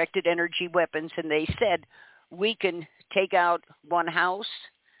these directed energy weapons, and they said we can take out one house,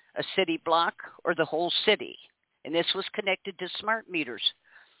 a city block, or the whole city. And this was connected to smart meters.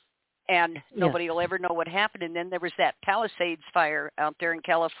 And nobody will ever know what happened. And then there was that Palisades fire out there in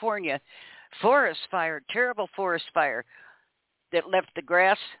California, forest fire, terrible forest fire that left the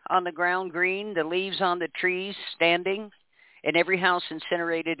grass on the ground green, the leaves on the trees standing, and every house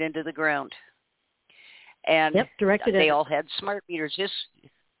incinerated into the ground. And they all had smart meters.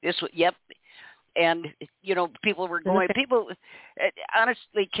 And,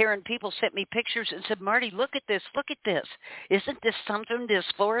 honestly, Karen, people sent me pictures and said, Marty, look at this. Isn't this something, this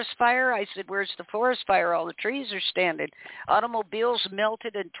forest fire? I said, where's the forest fire? All the trees are standing. Automobiles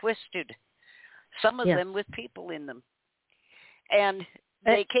melted and twisted, some of them with people in them. And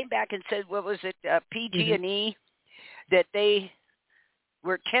they came back and said, what was it, PG&E, that they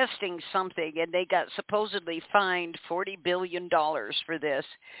were testing something, and they got supposedly fined $40 billion for this.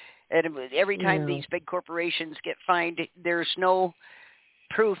 And every time these big corporations get fined, there's no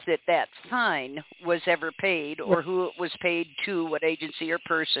proof that that fine was ever paid or who it was paid to, what agency or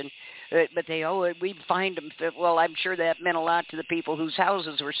person. But we fined them. Well, I'm sure that meant a lot to the people whose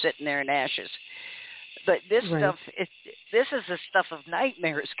houses were sitting there in ashes. But this stuff, this is the stuff of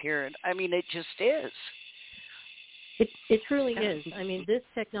nightmares, Karen. I mean, it just is. It truly is. I mean, this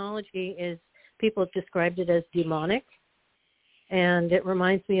technology is, people have described it as demonic. And it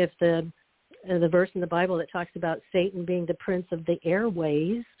reminds me of the verse in the Bible that talks about Satan being the prince of the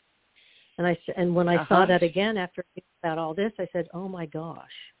airways. And when I saw that again after thinking about all this, I said, oh, my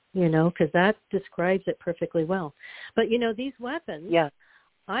gosh, because that describes it perfectly well. But, these weapons,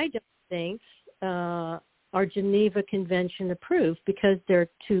 I don't think are Geneva Convention approved because they're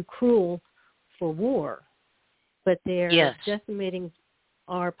too cruel for war. But they're decimating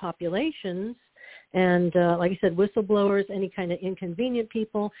our populations. And like I said, whistleblowers, any kind of inconvenient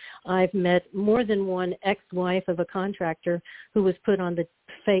people. I've met more than one ex-wife of a contractor who was put on the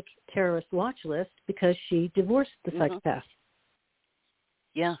fake terrorist watch list because she divorced the psychopath.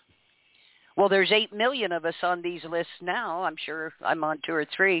 Yeah. Well, there's 8 million of us on these lists now. I'm sure I'm on 2 or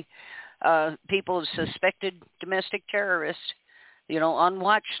 3. People suspected domestic terrorists, on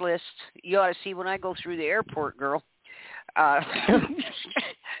watch lists. You ought to see when I go through the airport, girl.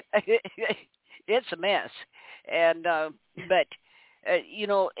 It's a mess. And,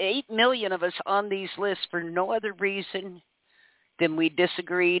 8 million of us on these lists for no other reason than we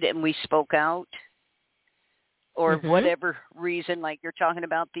disagreed and we spoke out, or whatever reason, like you're talking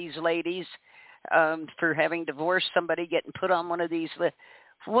about these ladies for having divorced somebody, getting put on one of these lists.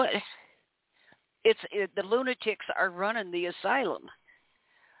 The lunatics are running the asylum.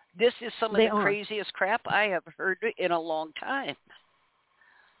 This is some of the craziest crap I have heard in a long time.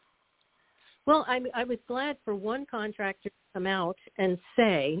 Well, I was glad for one contractor to come out and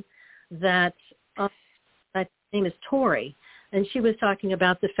say that that name is Tori, and she was talking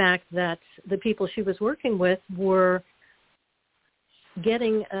about the fact that the people she was working with were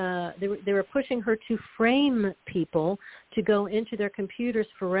getting they were pushing her to frame people, to go into their computers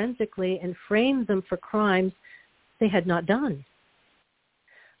forensically and frame them for crimes they had not done.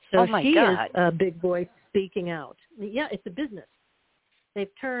 So she is a big voice speaking out. Yeah, it's a business. They've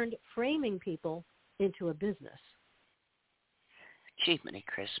turned framing people into a business. Gee, many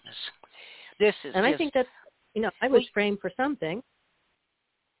Christmas. This is, and I think that's, I was framed for something.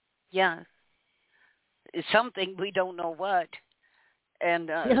 Yeah, it's something, we don't know what.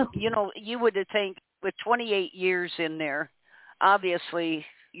 And you would think with 28 years in there, obviously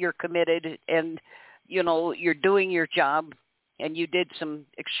you're committed, and you're doing your job, and you did some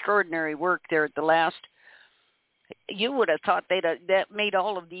extraordinary work there at the last. You would have thought that made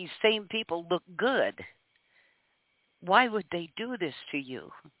all of these same people look good. Why would they do this to you?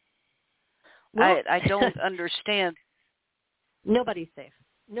 Well, I don't understand. Nobody's safe.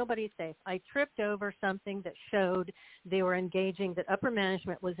 Nobody's safe. I tripped over something that showed they were that upper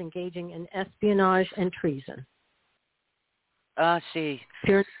management was engaging in espionage and treason. See.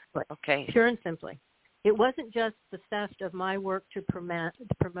 Pure and simply. Okay. Pure and simply. It wasn't just the theft of my work to promote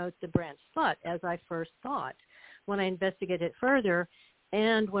the branch, but as I first thought, when I investigated further,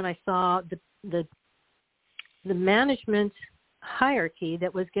 and when I saw the management hierarchy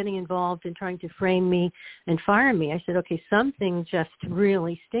that was getting involved in trying to frame me and fire me, I said, okay, something just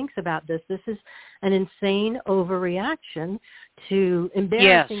really stinks about this. This is an insane overreaction to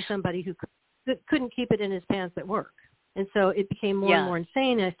embarrassing somebody who couldn't keep it in his pants at work. And so it became more and more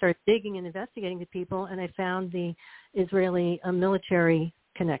insane, and I started digging and investigating the people, and I found the Israeli military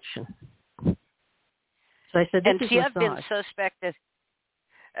connection. So I said, this is I've been suspected.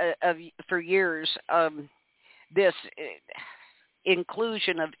 for years, this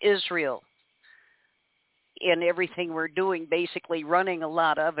inclusion of Israel in everything we're doing, basically running a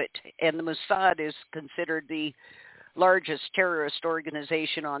lot of it. And the Mossad is considered the largest terrorist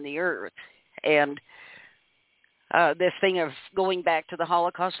organization on the earth. And this thing of going back to the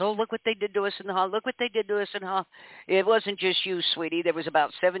Holocaust, oh, look what they did to us in the Holocaust, look what they did to us in the Holocaust. It wasn't just you, sweetie. There was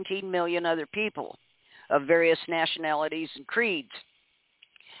about 17 million other people of various nationalities and creeds.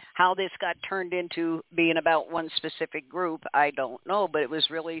 How this got turned into being about one specific group, I don't know, but it was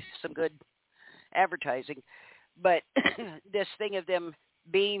really some good advertising. But this thing of them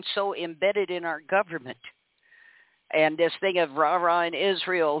being so embedded in our government, and this thing of rah-rah in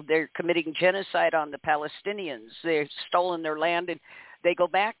Israel, they're committing genocide on the Palestinians. They've stolen their land, and they go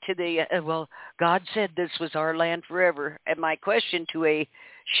back to the, well, God said this was our land forever. And my question to a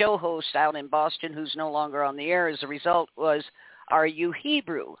show host out in Boston who's no longer on the air as a result was, are you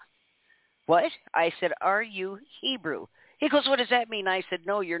Hebrew? What? I said, are you Hebrew? He goes, what does that mean? I said,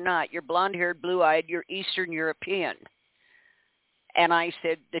 no, you're not. You're blonde-haired, blue-eyed. You're Eastern European. And I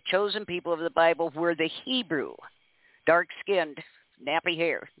said, the chosen people of the Bible were the Hebrew, dark-skinned, nappy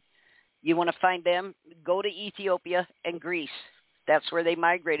hair. You want to find them? Go to Ethiopia and Greece. That's where they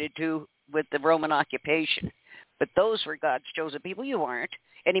migrated to with the Roman occupation. But those were God's chosen people. You aren't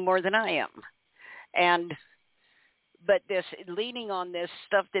any more than I am. But this leaning on this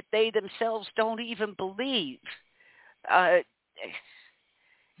stuff that they themselves don't even believe.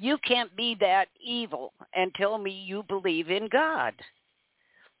 You can't be that evil and tell me you believe in God.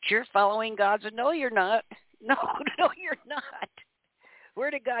 You're following God's. No, you're not. No, you're not.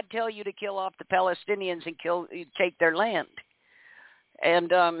 Where did God tell you to kill off the Palestinians and take their land?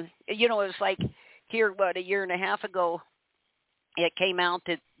 And, it was like here, a year and a half ago, it came out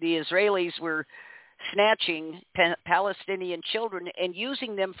that the Israelis were snatching Palestinian children and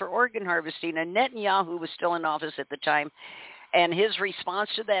using them for organ harvesting. And Netanyahu was still in office at the time. And his response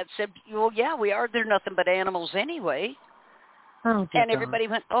to that said, well, yeah, we are. They're nothing but animals anyway. Oh, and everybody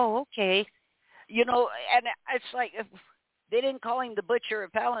went, oh, okay. And it's like they didn't call him the butcher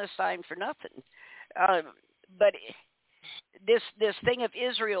of Palestine for nothing. But this thing of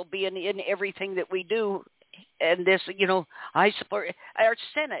Israel being in everything that we do, and this, I support our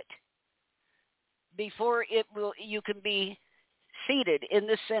Senate. Before you can be seated in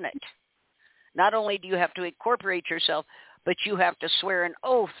the Senate, not only do you have to incorporate yourself, but you have to swear an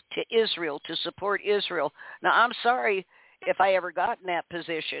oath to Israel, to support Israel. Now, I'm sorry if I ever got in that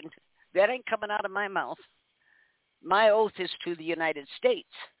position. That ain't coming out of my mouth. My oath is to the United States.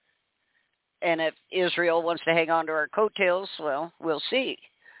 And if Israel wants to hang on to our coattails, well, we'll see.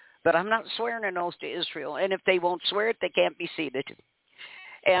 But I'm not swearing an oath to Israel. And if they won't swear it, they can't be seated.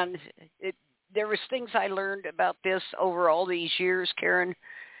 And there was things I learned about this over all these years, Karen,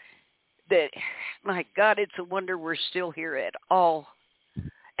 that, my God, it's a wonder we're still here at all.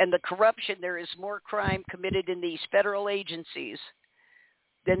 And the corruption, there is more crime committed in these federal agencies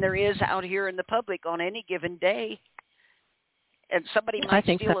than there is out here in the public on any given day. And somebody might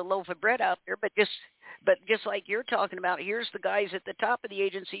steal a loaf of bread out there, but just like you're talking about, here's the guys at the top of the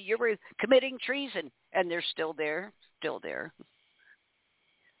agency. You were committing treason, and they're still there.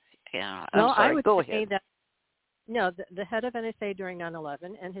 Yeah, I'm sorry. I would Go say ahead. That, the head of NSA during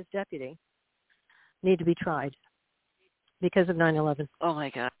 9/11 and his deputy need to be tried because of 9/11. Oh, my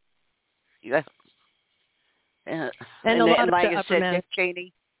God. Yeah. And a lot of like the I upper said, management. Dick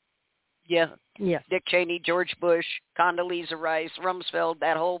Cheney. Yeah. Yes. Dick Cheney, George Bush, Condoleezza Rice, Rumsfeld,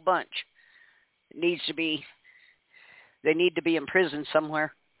 that whole bunch they need to be in prison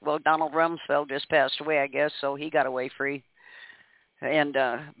somewhere. Well, Donald Rumsfeld just passed away, I guess, so he got away free. And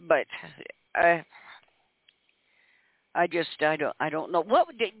but I don't know.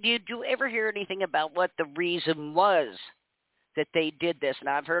 What did you ever hear anything about what the reason was that they did this? And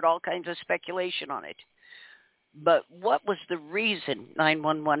I've heard all kinds of speculation on it. But what was the reason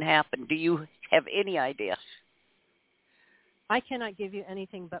 9/11 happened? Do you have any idea? I cannot give you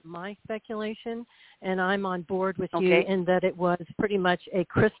anything but my speculation, and I'm on board with you Okay. in that it was pretty much a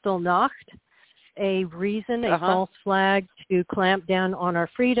Kristallnacht, a reason, a false flag to clamp down on our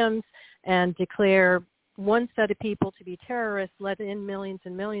freedoms and declare one set of people to be terrorists, let in millions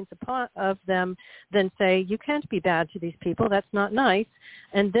and millions of them, then say, you can't be bad to these people, that's not nice,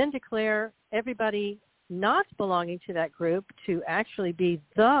 and then declare everybody not belonging to that group to actually be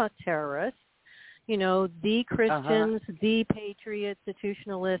the terrorists, the Christians, the patriots,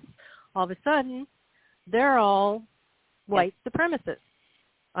 institutionalists. All of a sudden, they're all white supremacists.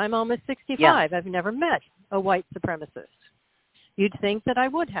 I'm almost 65. Yeah. I've never met a white supremacist. You'd think that I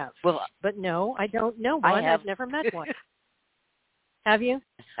would have. Well, but no, I don't know one. I've never met one. Have you?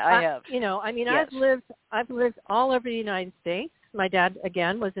 I have. Yes. I've lived all over the United States. My dad,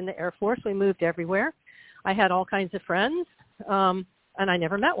 again, was in the Air Force. We moved everywhere. I had all kinds of friends, and I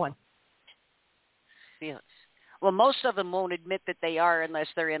never met one. Yes. Well, most of them won't admit that they are unless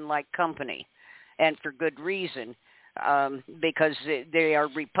they're in like company, and for good reason, because they are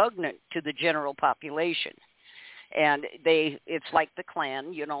repugnant to the general population. And it's like the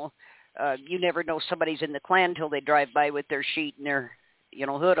Klan, you never know somebody's in the Klan till they drive by with their sheet and their,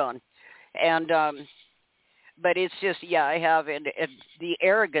 hood on. And, but it's just, I have, and the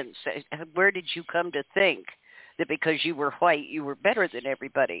arrogance, where did you come to think that because you were white, you were better than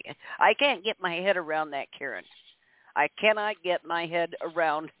everybody? I can't get my head around that, Karen. I cannot get my head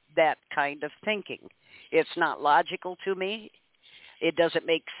around that kind of thinking. It's not logical to me. It doesn't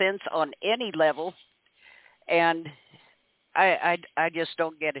make sense on any level. And I just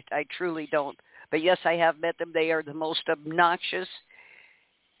don't get it. I truly don't. But yes, I have met them. They are the most obnoxious,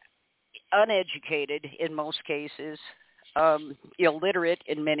 uneducated in most cases, illiterate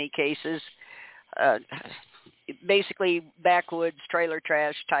in many cases, basically backwoods trailer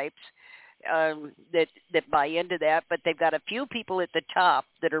trash types that buy into that. But they've got a few people at the top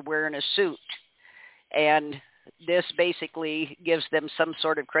that are wearing a suit. And this basically gives them some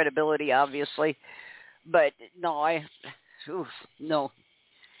sort of credibility, obviously. But no, no.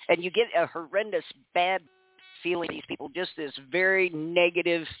 And you get a horrendous bad feeling, these people, just this very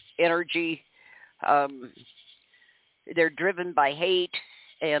negative energy. They're driven by hate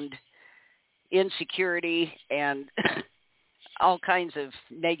and insecurity and all kinds of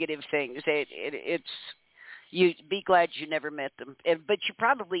negative things. It's you be glad you never met them, but you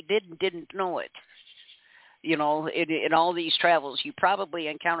probably didn't know it. In all these travels, you probably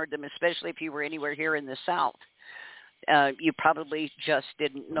encountered them, especially if you were anywhere here in the South. You probably just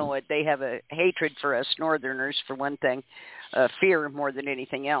didn't know it. They have a hatred for us Northerners, for one thing, fear more than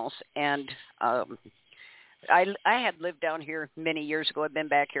anything else. And I had lived down here many years ago. I've been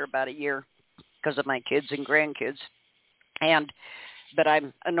back here about a year because of my kids and grandkids. But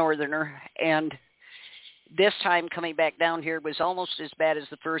I'm a Northerner, and this time coming back down here was almost as bad as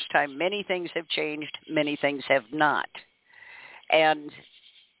the first time. Many things have changed. Many things have not.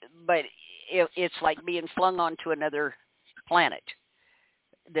 But it's like being flung onto another planet.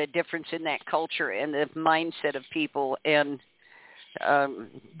 The difference in that culture and the mindset of people and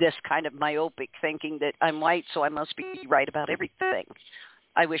this kind of myopic thinking that I'm white, so I must be right about everything.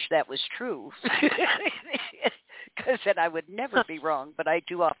 I wish that was true. Because then I would never be wrong, but I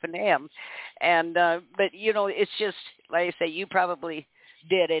too often am. And but it's just like I say, you probably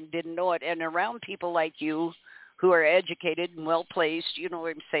did and didn't know it. And around people like you, who are educated and well placed, you know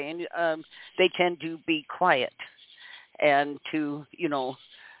what I'm saying? They tend to be quiet and to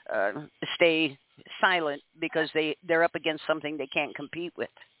stay silent because they're up against something they can't compete with.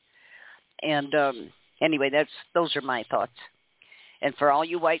 And anyway, those are my thoughts. And for all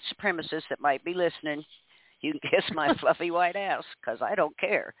you white supremacists that might be listening, you can kiss my fluffy white ass because I don't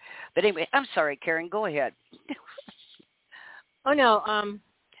care. But anyway, I'm sorry, Karen. Go ahead. Oh, no.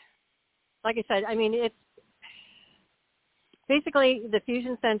 Like I said, it's basically the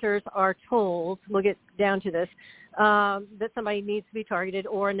fusion centers are told, we'll get down to this, that somebody needs to be targeted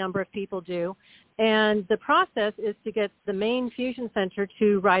or a number of people do. And the process is to get the main fusion center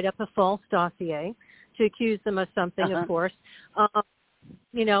to write up a false dossier to accuse them of something, of course.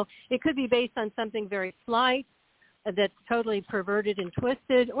 It could be based on something very slight that's totally perverted and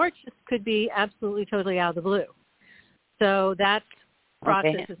twisted, or it just could be absolutely totally out of the blue. So that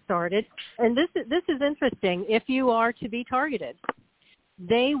process has started. And this is interesting. If you are to be targeted,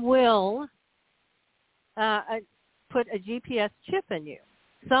 they will put a GPS chip in you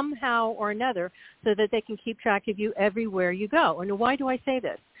somehow or another so that they can keep track of you everywhere you go. And why do I say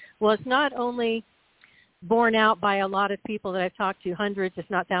this? Well, it's not only borne out by a lot of people that I've talked to, hundreds, if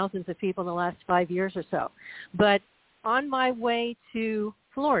not thousands of people in the last 5 years or so. But on my way to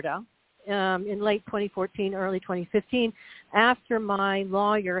Florida in late 2014, early 2015, after my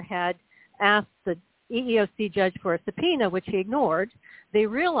lawyer had asked the EEOC judge for a subpoena, which he ignored, they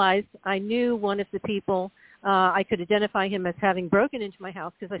realized I knew one of the people. I could identify him as having broken into my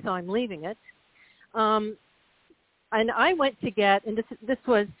house because I saw him leaving it. And I went to get, and this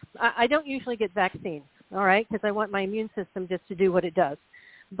was, I don't usually get vaccines. All right, because I want my immune system just to do what it does.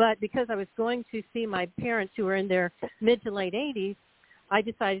 But because I was going to see my parents who were in their mid to late 80s, I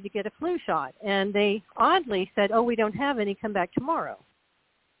decided to get a flu shot. And they oddly said, we don't have any, come back tomorrow.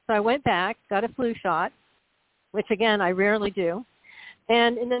 So I went back, got a flu shot, which, again, I rarely do.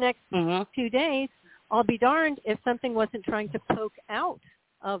 And in the next 2 days, I'll be darned if something wasn't trying to poke out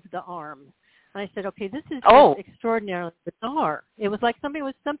of the arm. And I said, okay, this is just extraordinarily bizarre. It was like something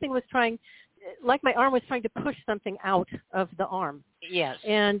was trying, like my arm was trying to push something out of the arm. Yes.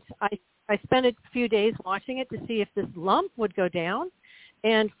 And I spent a few days watching it to see if this lump would go down.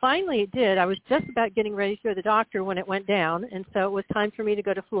 And finally it did. I was just about getting ready to go to the doctor when it went down. And so it was time for me to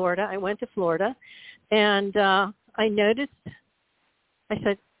go to Florida. I went to Florida, and I noticed, I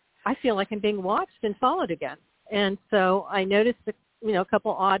said, I feel like I'm being watched and followed again. And so I noticed a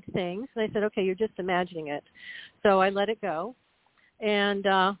couple odd things. And I said, okay, you're just imagining it. So I let it go. And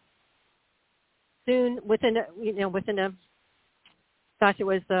soon, it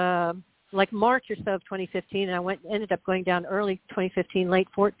was like March or so of 2015, and I ended up going down early 2015, late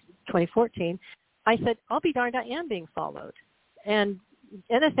 2014. I said, I'll be darned, I am being followed. And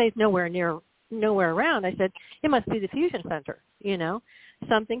NSA is nowhere around. I said, it must be the fusion center,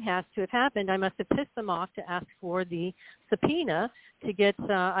 Something has to have happened. I must have pissed them off to ask for the subpoena to get,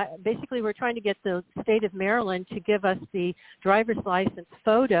 basically we're trying to get the state of Maryland to give us the driver's license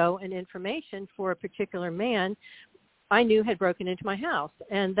photo and information for a particular man I knew had broken into my house.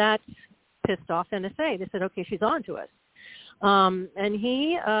 And that pissed off NSA. They said, okay, she's on to us. And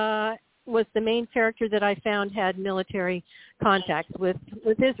he was the main character that I found had military contacts with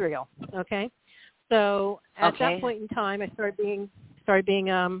Israel, okay? So at that point in time, I started being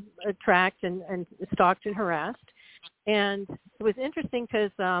tracked and stalked and harassed. And it was interesting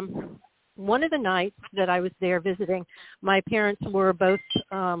because one of the nights that I was there visiting, my parents were both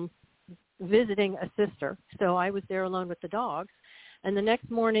visiting a sister, so I was there alone with the dogs. And the next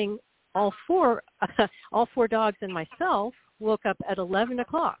morning, all four dogs and myself woke up at 11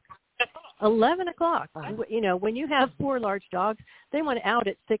 o'clock. 11 o'clock. When you have four large dogs, they want out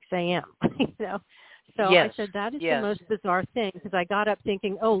at 6 a.m. So yes. I said, that is the most bizarre thing, because I got up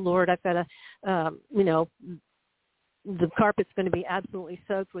thinking, oh, Lord, I've got to, the carpet's going to be absolutely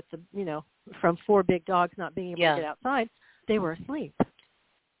soaked with from four big dogs not being able to get outside. They were asleep.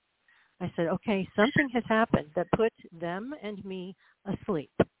 I said, okay, something has happened that put them and me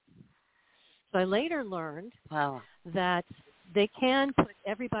asleep. So I later learned that they can put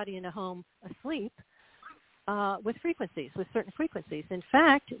everybody in a home asleep with certain frequencies. In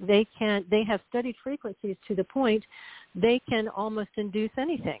fact, they have studied frequencies to the point they can almost induce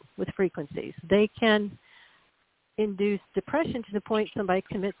anything with frequencies. They can induce depression to the point somebody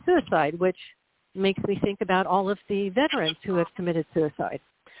commits suicide, which makes me think about all of the veterans who have committed suicide.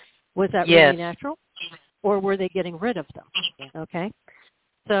 Was that really natural, or were they getting rid of them? Okay.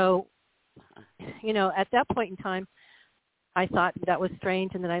 So, at that point in time, I thought that was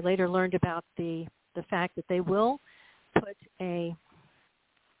strange, and then I later learned about the fact that they will put they'll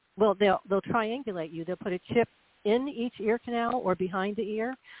triangulate you. They'll put a chip in each ear canal or behind the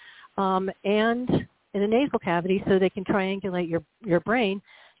ear, and in the nasal cavity, so they can triangulate your brain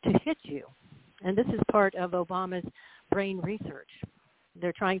to hit you. And this is part of Obama's brain research.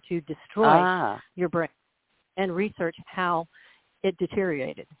 They're trying to destroy your brain and research how it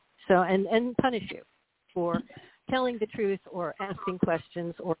deteriorated. So, and punish you for telling the truth or asking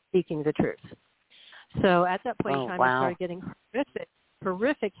questions or speaking the truth. So at that point in time, I started getting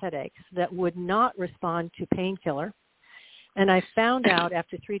horrific headaches that would not respond to painkiller. And I found out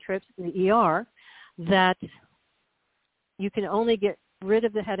after 3 trips to the ER that you can only get rid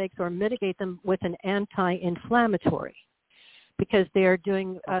of the headaches or mitigate them with an anti-inflammatory, because they are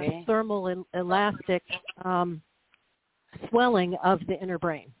doing a thermal and elastic swelling of the inner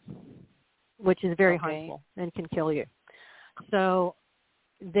brain, which is very harmful and can kill you. So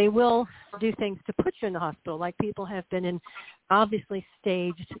they will do things to put you in the hospital, like people have been in obviously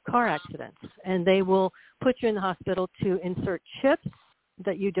staged car accidents, and they will put you in the hospital to insert chips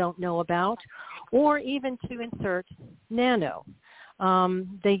that you don't know about, or even to insert nano.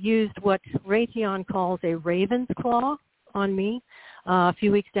 They used what Raytheon calls a raven's claw on me a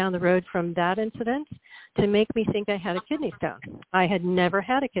few weeks down the road from that incident to make me think I had a kidney stone. I had never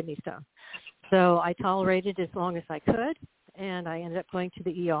had a kidney stone. So I tolerated as long as I could, and I ended up going to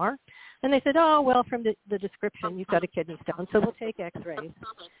the ER. And they said, oh, well, from the description, you've got a kidney stone, so we'll take x-rays.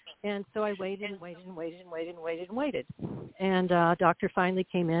 And so I waited. And a doctor finally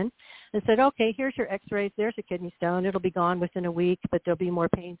came in and said, okay, here's your x-rays. There's a kidney stone. It'll be gone within a week, but there'll be more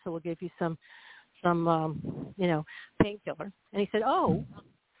pain, so we'll give you some painkiller. And he said, oh,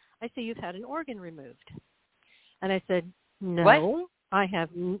 I see you've had an organ removed. And I said, no, what? I have.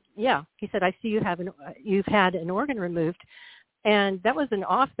 Yeah. He said, I see you've had an organ removed. And that was an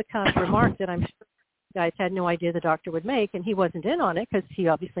off-the-cuff remark that I'm sure you guys had no idea the doctor would make, and he wasn't in on it because he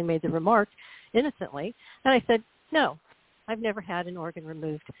obviously made the remark innocently. And I said, no, I've never had an organ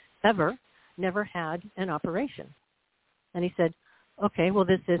removed, ever, never had an operation. And he said, okay, well,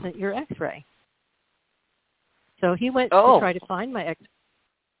 this isn't your x-ray. So he went to try to find my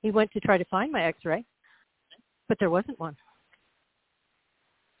X-ray, but there wasn't one.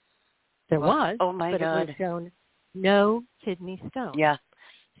 There was, but it was shown no kidney stone. Yeah.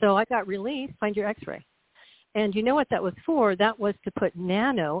 So I got released, find your X-ray. And you know what that was for? That was to put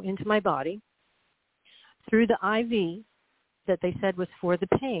nano into my body through the IV that they said was for the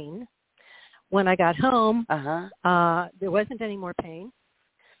pain. When I got home, there wasn't any more pain.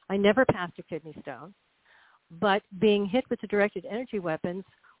 I never passed a kidney stone. But being hit with the directed energy weapons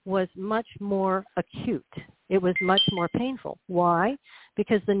was much more acute. It was much more painful. Why?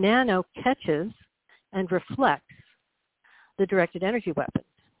 Because the nano catches and reflects the directed energy weapons.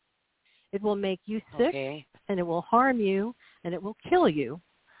 It will make you sick, and it will harm you, and it will kill you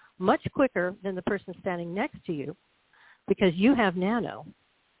much quicker than the person standing next to you, because you have nano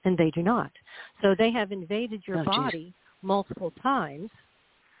and they do not. So they have invaded your body multiple times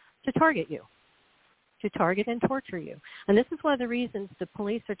to target you, to target and torture you. And this is one of the reasons the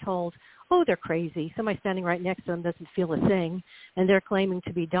police are told, oh, they're crazy. Somebody standing right next to them doesn't feel a thing, and they're claiming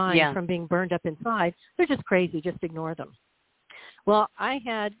to be dying from being burned up inside. They're just crazy. Just ignore them. Well, I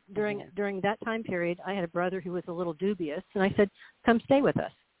had, during that time period, I had a brother who was a little dubious, and I said, come stay with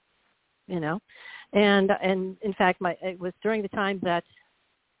us, you know. And in fact, it was during the time that,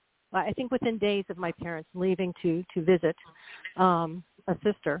 I think within days of my parents leaving to visit a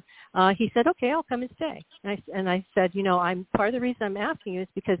sister, he said, okay, I'll come and stay. And I said, you know, part of the reason I'm asking you is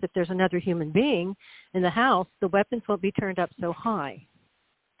because if there's another human being in the house, the weapons won't be turned up so high.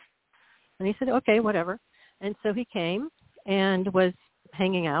 And he said, okay, whatever. And so he came and was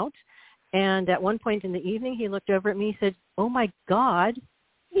hanging out. And at one point in the evening, he looked over at me. He said, oh, my God,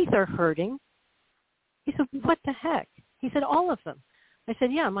 these are hurting. He said, what the heck? He said, all of them. I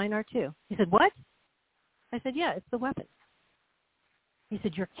said, yeah, mine are too. He said, what? I said, yeah, it's the weapons. He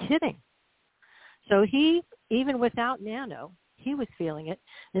said, you're kidding. So he, even without nano, he was feeling it.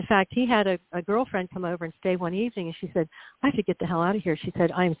 In fact, he had a girlfriend come over and stay one evening, and she said, I have to get the hell out of here. She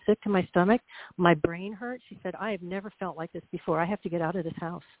said, I am sick to my stomach. My brain hurts. She said, I have never felt like this before. I have to get out of this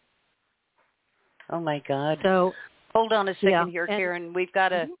house. Oh, my God. So hold on a second here, Karen. We've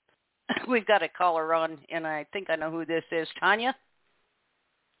got a caller on, and I think I know who this is. Tanya?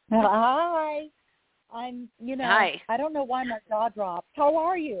 Hi. Hi. I don't know why my jaw dropped. How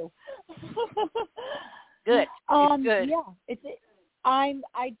are you? Good. Good. Yeah.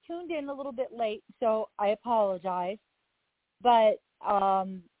 I tuned in a little bit late, so I apologize. But I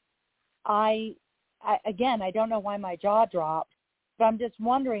don't know why my jaw dropped. But I'm just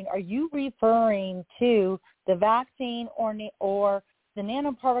wondering, are you referring to the vaccine or the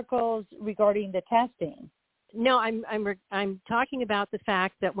nanoparticles regarding the testing? No, I'm talking about the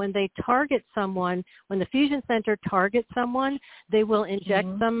fact that when they target someone, when the fusion center targets someone, they will inject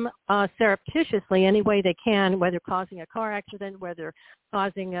them surreptitiously any way they can, whether causing a car accident, whether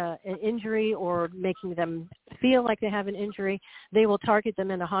causing an injury or making them feel like they have an injury. They will target them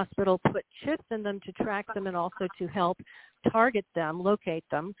in a hospital, put chips in them to track them and also to help target them, locate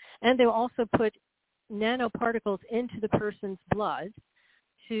them. And they will also put nanoparticles into the person's blood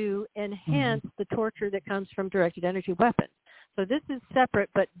to enhance the torture that comes from directed energy weapons. So this is separate,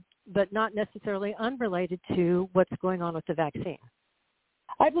 but not necessarily unrelated to what's going on with the vaccine.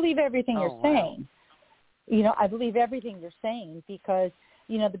 I believe everything you're saying. You know, I believe everything you're saying because,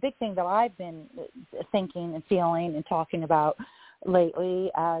 you know, the big thing that I've been thinking and feeling and talking about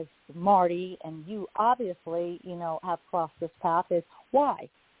lately as Marty and you obviously, you know, have crossed this path is why?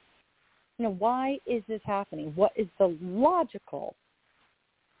 You know, why is this happening? What is the logical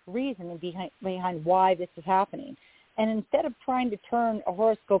reason behind why this is happening? And instead of trying to turn a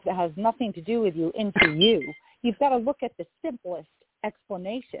horoscope that has nothing to do with you into you, you've got to look at the simplest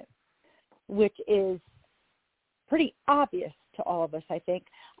explanation, which is pretty obvious to all of us, I think.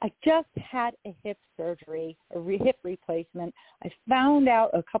 I just had a hip surgery, hip replacement. I found out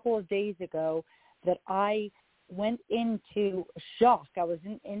a couple of days ago that I went into shock. I was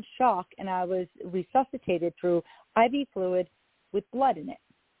in shock, and I was resuscitated through IV fluid with blood in it.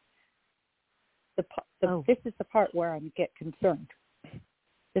 This is the part where I get concerned.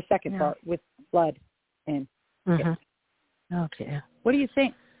 The second part with blood in. Yeah. Okay. What do you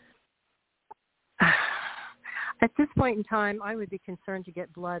think? At this point in time, I would be concerned to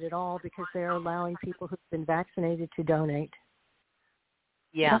get blood at all because they are allowing people who've been vaccinated to donate.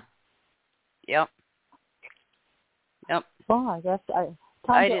 Yeah. Yep. Well, I guess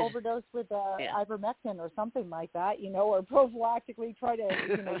time to overdose with ivermectin or something like that, you know, or prophylactically try to,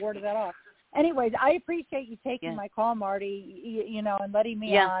 you know, ward that off. Anyways, I appreciate you taking my call, Marty, you know, and letting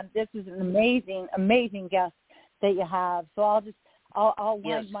me on. This is an amazing, amazing guest that you have. So I'll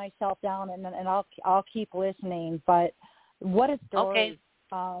wind myself down and I'll keep listening. But what a story!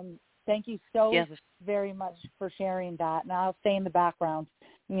 Okay. Thank you so very much for sharing that. And I'll stay in the background,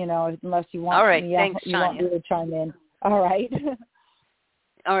 unless you want. All right. me, Thanks, you Tanya. want me to chime in. All right.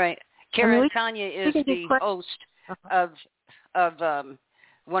 All right. Karen, Tanya is the host of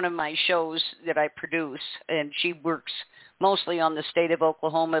one of my shows that I produce, and she works mostly on the state of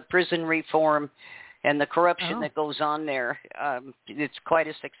Oklahoma prison reform and the corruption that goes on there. It's quite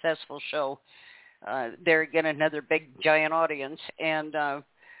a successful show. They're getting another big, giant audience, and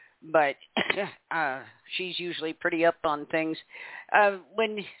but she's usually pretty up on things.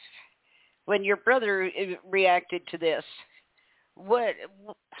 When your brother reacted to this, what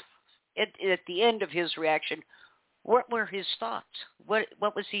at the end of his reaction, what were his thoughts? What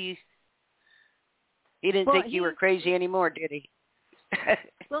was he? He didn't think you were crazy anymore, did he?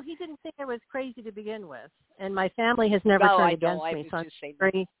 Well, he didn't think I was crazy to begin with, and my family has never turned against me. So I'm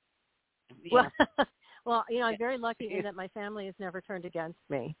very, well, I'm very lucky in that my family has never turned against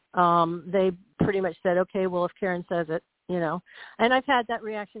me. They pretty much said, okay, well, if Karen says it, And I've had that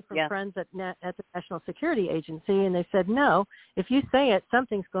reaction from friends at the National Security Agency, and they said, no, if you say it,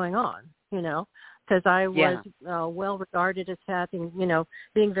 something's going on, because I was well regarded as having,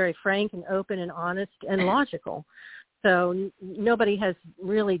 being very frank and open and honest and logical. So nobody has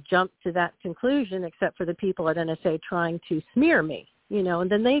really jumped to that conclusion except for the people at NSA trying to smear me,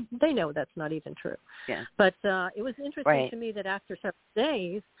 and then they know that's not even true. Yeah. But it was interesting to me that after several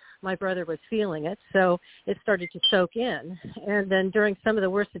days, my brother was feeling it, so it started to soak in. And then during some of the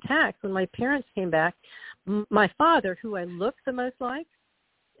worst attacks, when my parents came back, my father, who I look the most like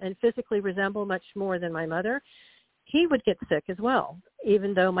and physically resemble much more than my mother, he would get sick as well,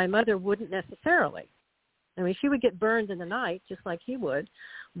 even though my mother wouldn't necessarily. I mean, she would get burned in the night just like he would,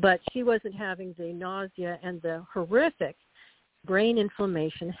 but she wasn't having the nausea and the horrific brain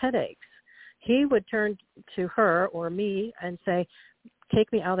inflammation headaches. He would turn to her or me and say,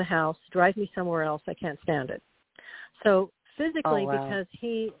 take me out of the house, drive me somewhere else, I can't stand it. So physically, because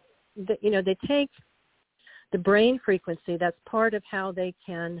they take the brain frequency, that's part of how they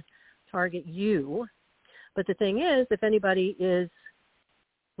can target you. But the thing is, if anybody is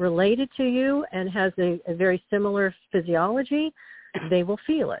related to you and has a very similar physiology, they will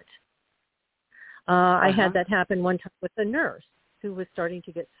feel it. I had that happen one time with a nurse who was starting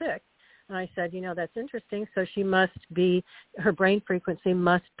to get sick. And I said, that's interesting. So her brain frequency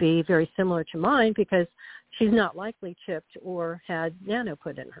must be very similar to mine because she's not likely chipped or had nano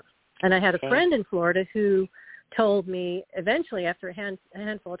put in her. And I had a friend in Florida who told me eventually after a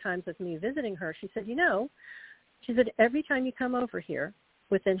handful of times of me visiting her, she said, she said, every time you come over here,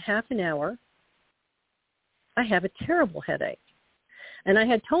 within half an hour, I have a terrible headache. And I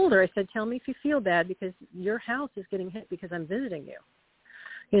had told her, I said, tell me if you feel bad because your house is getting hit because I'm visiting you.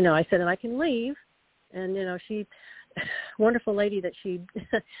 I said, and I can leave. And, she, wonderful lady that she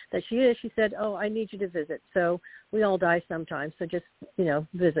is, she said, oh, I need you to visit. So we all die sometimes. So just,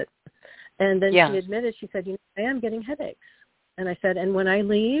 visit. And then she admitted, she said, I am getting headaches. And I said, and when I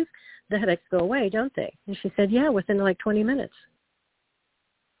leave, the headaches go away, don't they? And she said, yeah, within like 20 minutes.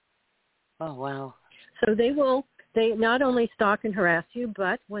 Oh, wow. So they not only stalk and harass you,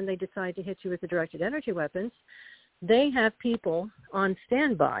 but when they decide to hit you with the directed energy weapons, they have people on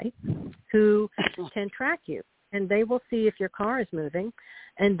standby who can track you. And they will see if your car is moving,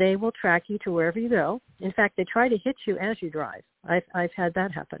 and they will track you to wherever you go. In fact, they try to hit you as you drive. I've had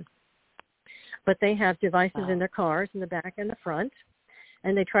that happen. But they have devices in their cars in the back and the front,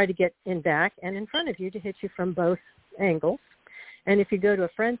 and they try to get in back and in front of you to hit you from both angles. And if you go to a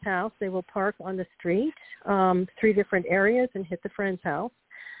friend's house, they will park on the street, 3 different areas, and hit the friend's house.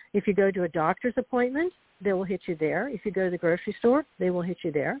 If you go to a doctor's appointment, they will hit you there. If you go to the grocery store, they will hit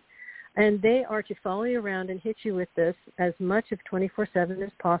you there. And they are to follow you around and hit you with this as much of 24/7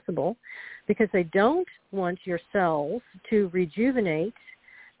 as possible because they don't want your cells to rejuvenate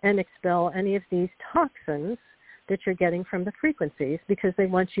and expel any of these toxins that you're getting from the frequencies because they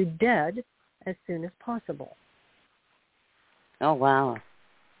want you dead as soon as possible. Oh, wow.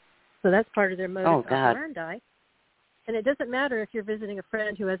 So that's part of their modus operandi. And it doesn't matter if you're visiting a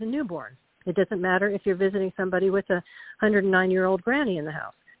friend who has a newborn. It doesn't matter if you're visiting somebody with a 109-year-old granny in the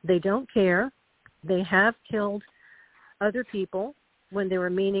house. They don't care. They have killed other people when they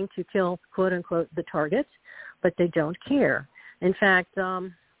were meaning to kill, quote, unquote, the target, but they don't care. In fact, I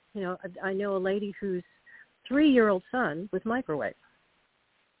know a lady whose 3-year-old son was microwaved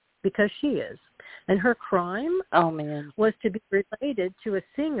because she is. And her crime was to be related to a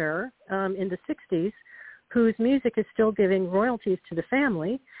singer in the 60s whose music is still giving royalties to the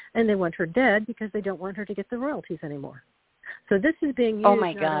family, and they want her dead because they don't want her to get the royalties anymore. So this is being used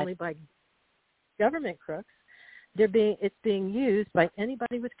not only by government crooks, it's being used by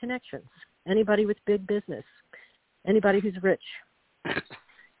anybody with connections, anybody with big business, anybody who's rich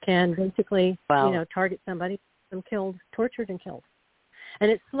can basically, target somebody, them killed, tortured and killed.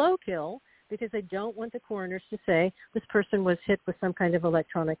 And it's slow kill because they don't want the coroners to say this person was hit with some kind of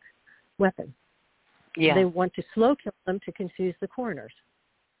electronic weapon. Yeah. They want to slow kill them to confuse the coroners.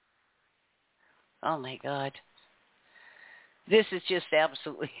 Oh, my God. This is just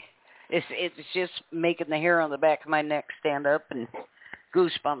absolutely, it's just making the hair on the back of my neck stand up and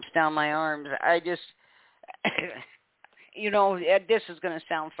goosebumps down my arms. I just, this is going to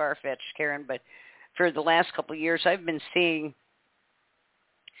sound far-fetched, Karen, but for the last couple of years, I've been seeing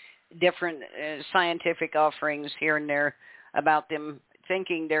different scientific offerings here and there about them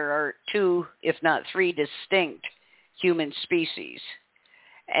thinking there are 2, if not 3, distinct human species.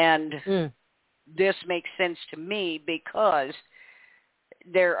 And this makes sense to me because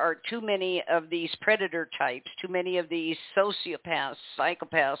there are too many of these predator types, too many of these sociopaths,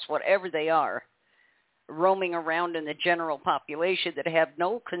 psychopaths, whatever they are, roaming around in the general population that have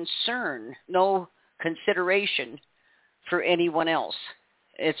no concern, no consideration for anyone else.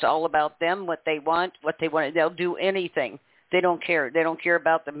 It's all about them, what they want. They'll do anything. They don't care. They don't care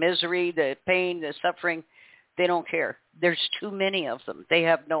about the misery, the pain, the suffering. They don't care. There's too many of them. They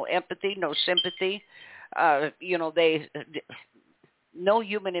have no empathy, no sympathy. No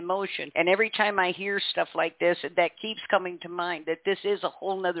human emotion. And every time I hear stuff like this, that keeps coming to mind that this is a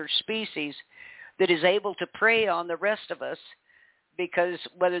whole other species that is able to prey on the rest of us because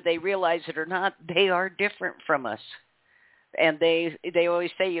whether they realize it or not, they are different from us. And they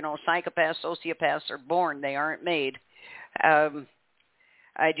always say, psychopaths, sociopaths are born. They aren't made.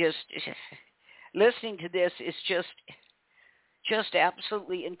 Listening to this is just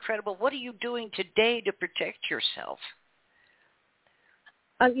absolutely incredible. What are you doing today to protect yourself?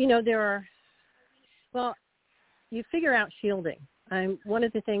 You figure out shielding. One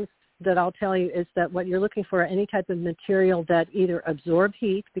of the things that I'll tell you is that what you're looking for, any type of material that either absorb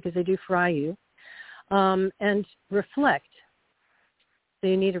heat, because they do fry you, and reflect. So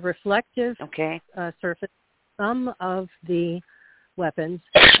you need a reflective surface, some of the weapons,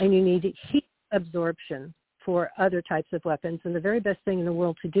 and you need heat absorption for other types of weapons. And the very best thing in the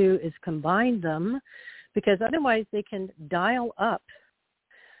world to do is combine them, because otherwise they can dial up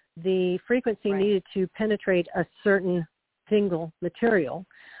the frequency needed to penetrate a certain single material.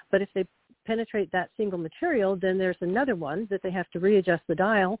 But if they penetrate that single material, then there's another one that they have to readjust the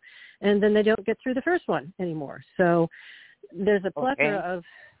dial, and then they don't get through the first one anymore. So there's a plethora of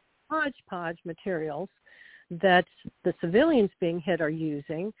hodgepodge materials that the civilians being hit are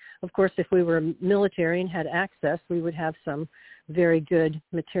using. Of course, if we were military and had access, we would have some very good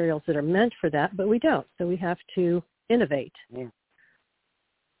materials that are meant for that, but we don't. So we have to innovate. Yeah.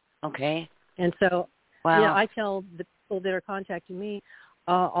 Okay. And so, I tell the people that are contacting me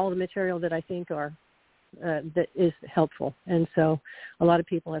all the material that I think are that is helpful. And so a lot of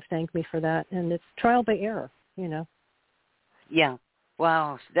people have thanked me for that, and it's trial by error, Yeah.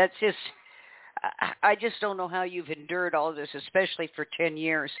 Wow. That's just, I just don't know how you've endured all this, especially for 10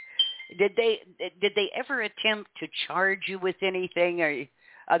 years. Did they ever attempt to charge you with anything, or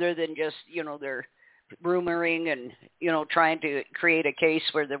other than just, their rumoring and, trying to create a case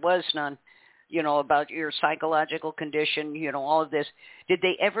where there was none, about your psychological condition, all of this? Did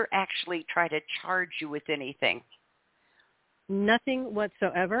they ever actually try to charge you with anything? Nothing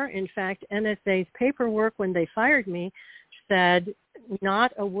whatsoever. In fact, NSA's paperwork when they fired me said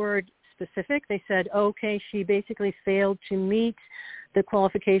not a word specific. They said, she basically failed to meet the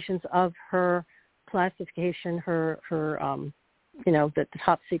qualifications of her classification, her the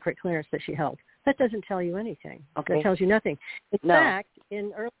top secret clearance that she held. That doesn't tell you anything. Okay. That tells you nothing. In fact,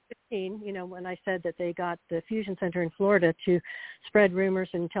 in early 2015, when I said that they got the Fusion Center in Florida to spread rumors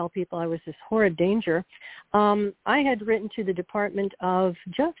and tell people I was this horrid danger, I had written to the Department of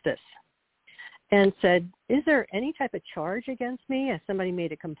Justice and said, is there any type of charge against me? Has somebody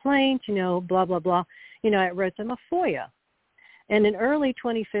made a complaint? Blah, blah, blah. I wrote them a FOIA. And in early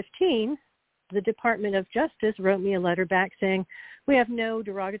 2015, the Department of Justice wrote me a letter back saying, we have no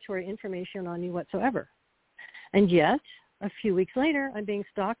derogatory information on you whatsoever. And yet, a few weeks later, I'm being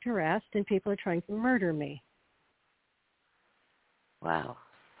stalked, harassed, and people are trying to murder me. Wow.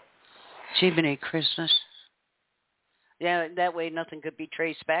 Jiminy Christmas. Yeah, that way nothing could be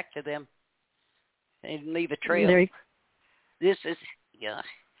traced back to them. They'd leave a trail. This is,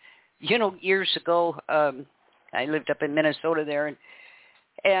 years ago, I lived up in Minnesota there,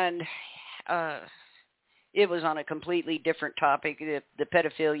 and it was on a completely different topic, the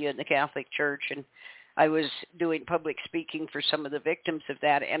pedophilia in the Catholic Church, and I was doing public speaking for some of the victims of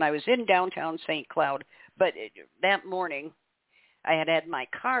that, and I was in downtown St. Cloud. But that morning, I had my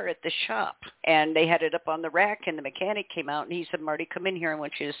car at the shop, and they had it up on the rack, and the mechanic came out, and he said, Marty, come in here. I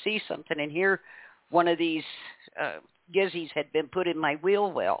want you to see something. And here, one of these gizzies had been put in my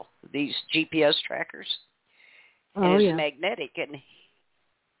wheel well, these GPS trackers. And it's magnetic. And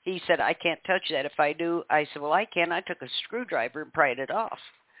he said, I can't touch that. If I do, I said, well, I can. I took a screwdriver and pried it off.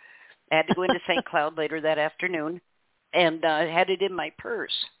 I had to go into St. Cloud later that afternoon and had it in my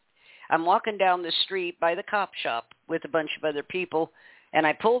purse. I'm walking down the street by the cop shop with a bunch of other people, and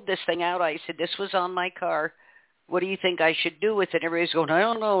I pulled this thing out. I said, this was on my car. What do you think I should do with it? Everybody's going, I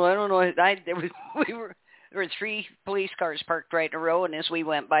don't know. There were 3 police cars parked right in a row, and as we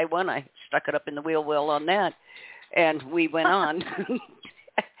went by one, I stuck it up in the wheel well on that, and we went on.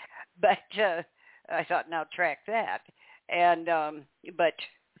 But I thought, now track that. And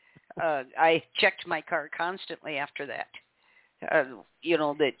I checked my car constantly after that.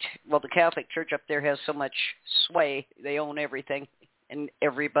 The Catholic Church up there has so much sway. They own everything and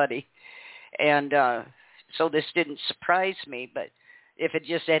everybody. And so this didn't surprise me, but if it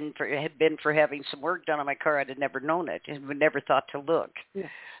just had been for having some work done on my car, I'd have never known it and would never thought to look. Yeah.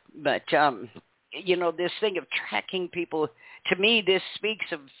 But, this thing of tracking people, to me, this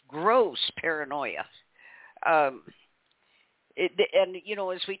speaks of gross paranoia. As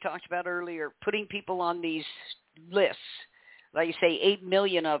we talked about earlier, putting people on these lists, like you say, 8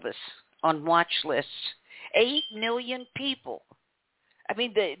 million of us on watch lists. 8 million people. I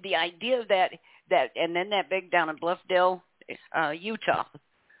mean, the idea of that, and then that big down in Bluffdale, Utah,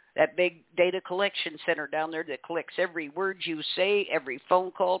 that big data collection center down there that collects every word you say, every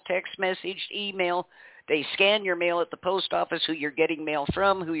phone call, text message, email. They scan your mail at the post office, who you're getting mail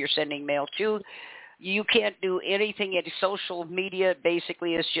from, who you're sending mail to. You can't do anything at social media.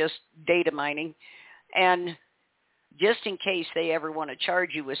 Basically, it's just data mining. And just in case they ever want to charge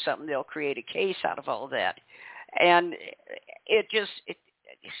you with something, they'll create a case out of all that. And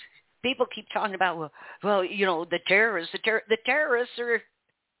people keep talking about, the terrorists. The terrorists are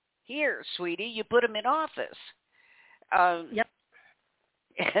here, sweetie. You put them in office. Yep.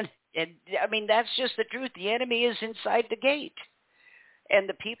 And I mean, that's just the truth. The enemy is inside the gate. And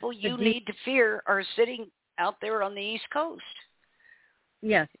the people you need to fear are sitting out there on the East Coast.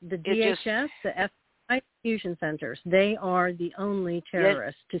 Yes, the DHS, the FBI fusion centers, they are the only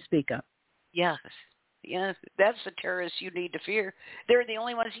terrorists to speak of. Yes. Yes, that's the terrorists you need to fear. They're the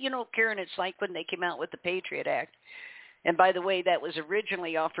only ones. Karen, it's like when they came out with the Patriot Act. And by the way, that was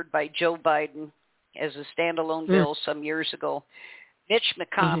originally offered by Joe Biden as a standalone bill some years ago. Mitch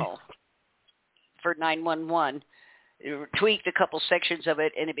McConnell for 911 tweaked a couple sections of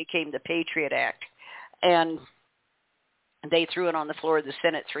it, and it became the Patriot Act. And they threw it on the floor of the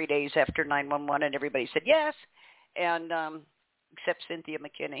Senate 3 days after 911, and everybody said yes, and except Cynthia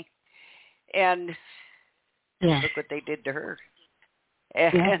McKinney. And look what they did to her.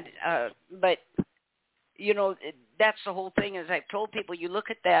 And but that's the whole thing. As I've told people, you look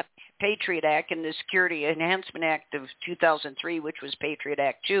at that Patriot Act and the Security Enhancement Act of 2003, which was Patriot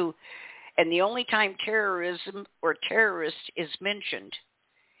Act 2, and the only time terrorism or terrorist is mentioned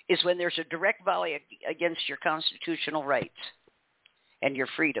is when there's a direct volley against your constitutional rights and your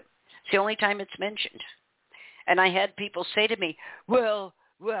freedom. It's the only time it's mentioned. And I had people say to me, well,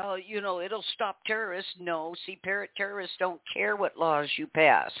 it'll stop terrorists. No, see, terrorists don't care what laws you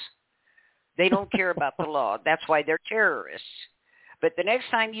pass. They don't care about the law. That's why they're terrorists. But the next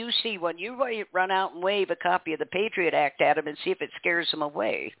time you see one, you run out and wave a copy of the Patriot Act at them and see if it scares them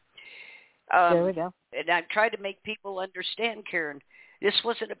away. There we go. And I've tried to make people understand, Karen, this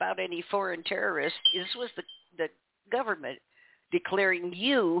wasn't about any foreign terrorists. This was the government declaring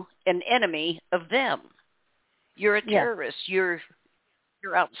you an enemy of them. You're a terrorist. You're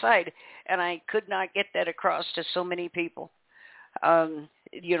outside. And I could not get that across to so many people.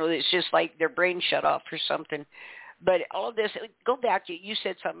 It's just like their brain shut off or something. But all of this, go back to, you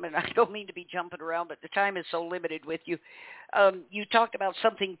said something, and I don't mean to be jumping around, but the time is so limited with you. You talked about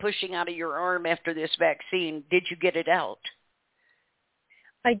something pushing out of your arm after this vaccine. Did you get it out?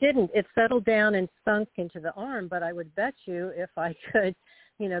 I didn't. It settled down and sunk into the arm, but I would bet you if I could,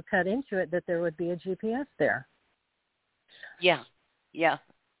 cut into it, that there would be a GPS there. Yeah.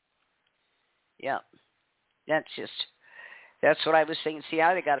 That's what I was saying. See,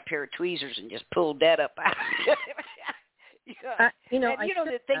 I got a pair of tweezers and just pulled that up.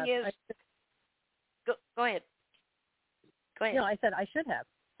 The thing is, go ahead. No, I said I should have,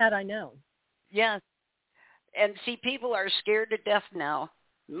 had I known. Yeah. And see, people are scared to death now,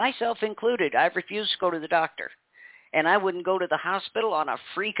 myself included. I've refused to go to the doctor, and I wouldn't go to the hospital on a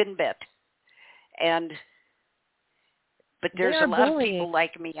freaking bet. But there's a lot of people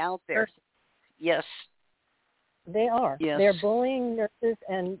like me out there. Yes. They are. Yes. They're bullying nurses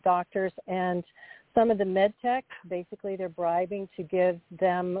and doctors, and some of the med techs, basically they're bribing to give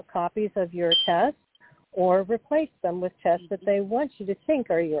them copies of your tests or replace them with tests that they want you to think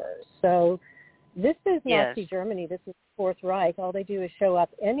are yours. So this is Nazi Germany. This is the Fourth Reich. All they do is show up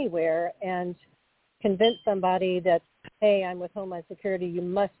anywhere and convince somebody that, hey, I'm with Homeland Security, you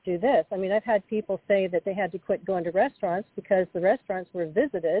must do this. I mean, I've had people say that they had to quit going to restaurants because the restaurants were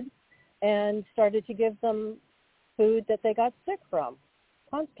visited and started to give them food that they got sick from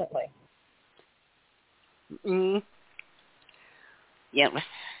constantly. Mm-hmm. Yeah,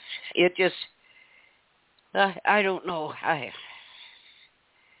 it just, I don't know.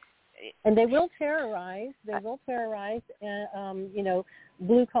 And they will terrorize.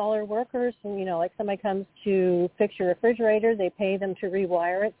 Blue-collar workers. And, like somebody comes to fix your refrigerator, they pay them to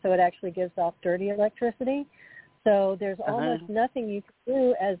rewire it so it actually gives off dirty electricity. So there's almost nothing you can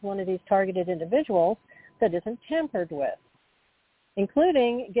do as one of these targeted individuals that isn't tampered with,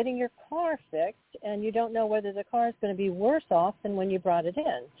 including getting your car fixed, and you don't know whether the car is going to be worse off than when you brought it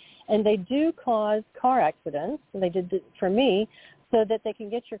in. And they do cause car accidents, and they did it for me, so that they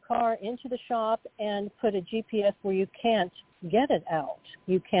can get your car into the shop and put a GPS where you can't get it out.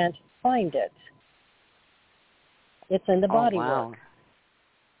 You can't find it. It's in the bodywork. Wow.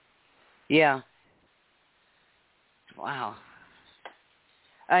 Yeah. Wow.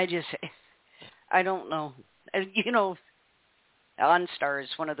 I don't know. OnStar is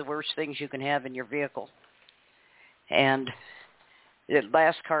one of the worst things you can have in your vehicle. And the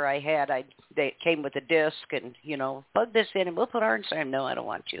last car I had, they came with a disc and, plug this in and we'll put OnStar. No, I don't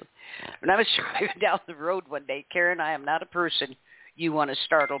want you. When I was driving down the road one day, Karen, I am not a person you want to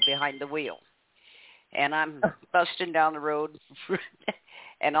startle behind the wheel. And I'm busting down the road,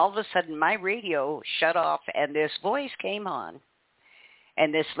 and all of a sudden my radio shut off and this voice came on.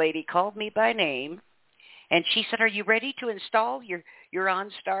 And this lady called me by name, and she said, "Are you ready to install your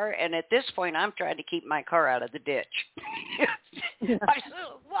OnStar?" And at this point, I'm trying to keep my car out of the ditch. I said,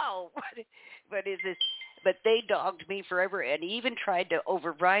 "Whoa, what is this?" But they dogged me forever and even tried to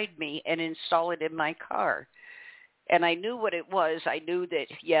override me and install it in my car. And I knew what it was. I knew that,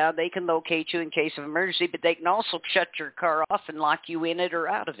 they can locate you in case of emergency, but they can also shut your car off and lock you in it or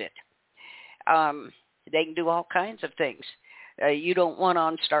out of it. They can do all kinds of things. You don't want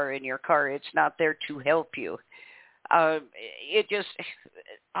OnStar in your car. It's not there to help you. All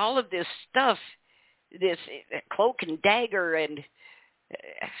of this stuff, this cloak and dagger, and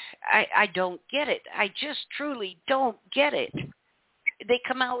I don't get it. I just truly don't get it. They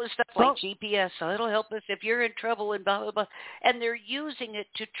come out with stuff like GPS, so it'll help us if you're in trouble and blah, blah, blah. And they're using it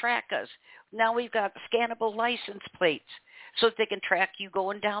to track us. Now we've got scannable license plates so that they can track you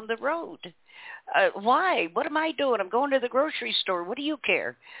going down the road. Why? What am I doing? I'm going to the grocery store. What do you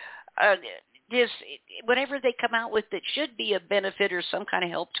care? Whatever they come out with that should be a benefit or some kind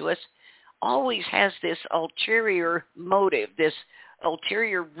of help to us always has this ulterior motive, this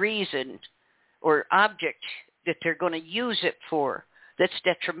ulterior reason or object that they're going to use it for that's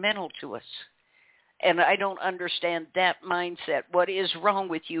detrimental to us. And I don't understand that mindset. What is wrong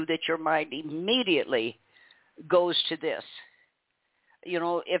with you that your mind immediately goes to this?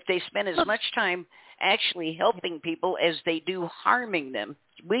 If they spend as much time actually helping people as they do harming them,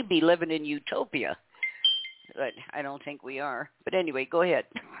 we'd be living in utopia. But I don't think we are. But anyway, go ahead.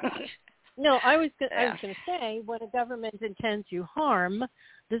 No, I was going to say, when a government intends you harm,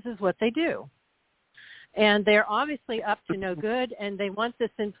 this is what they do. And they're obviously up to no good, and they want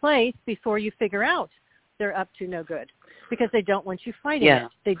this in place before you figure out they're up to no good, because they don't want you fighting it.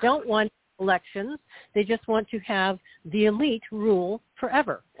 They don't want elections. They just want to have the elite rule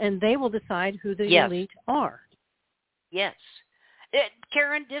forever, and they will decide who the elite are. Yes.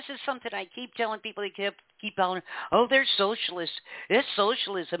 Karen, this is something I keep telling people. They keep telling, "Oh, they're socialists. It's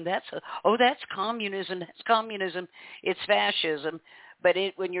socialism. That's communism. That's communism. It's fascism." But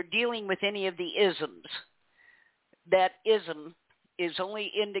when you're dealing with any of the isms, that ism is only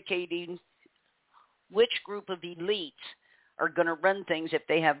indicating which group of elites are going to run things if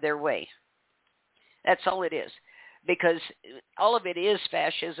they have their way. That's all it is. Because all of it is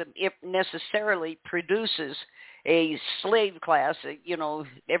fascism. It necessarily produces a slave class.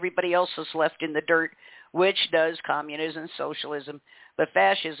 Everybody else is left in the dirt, which does communism, socialism. But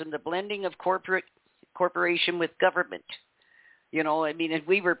fascism, the blending of corporation with government. If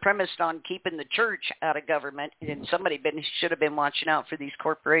we were premised on keeping the church out of government, then somebody should have been watching out for these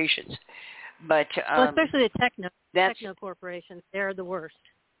corporations. But especially the techno corporations, they're the worst.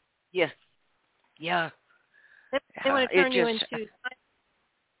 Yeah. They want to turn you into.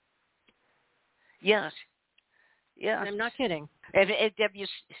 Yes. Yeah. I'm not kidding. And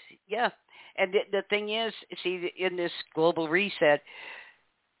yeah. And the thing is, see, in this global reset,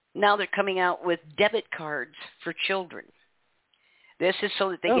 now they're coming out with debit cards for children. This is so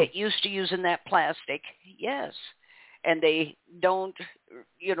that they get used to using that plastic. Yes. And they don't,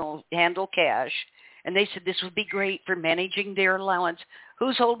 handle cash. And they said this would be great for managing their allowance.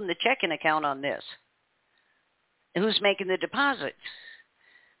 Who's holding the checking account on this? Who's making the deposits?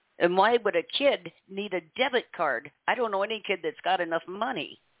 And why would a kid need a debit card? I don't know any kid that's got enough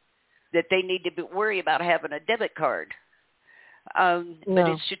money that they need to worry about having a debit card. No. But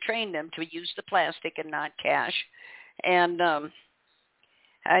it's to train them to use the plastic and not cash. And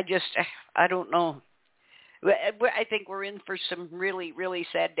I don't know. I think we're in for some really, really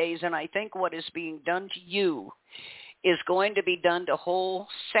sad days, and I think what is being done to you is going to be done to whole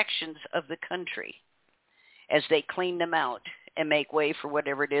sections of the country as they clean them out and make way for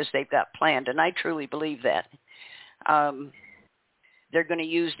whatever it is they've got planned. And I truly believe that. They're going to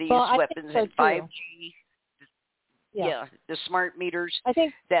use these weapons in 5G. Yeah, the smart meters. I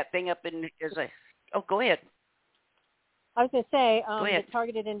think that thing up in oh, go ahead. I was going to say the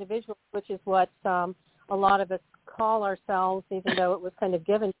targeted individuals, which is what a lot of us call ourselves, even though it was kind of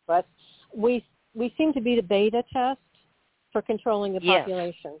given to us. We seem to be the beta test for controlling the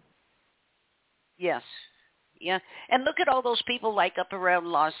population. Yes. Yeah. And look at all those people like up around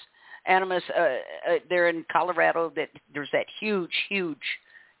Los Animas. They're in Colorado. That there's that huge, huge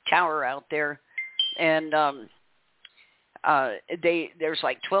tower out there. And there's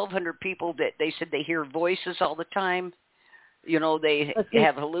like 1,200 people that they said they hear voices all the time. They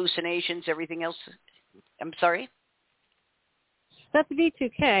have hallucinations, everything else. I'm sorry? That's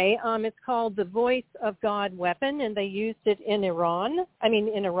V2K. It's called the Voice of God weapon, and they used it in Iraq.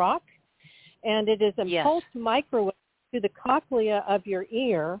 And it is a pulsed microwave to the cochlea of your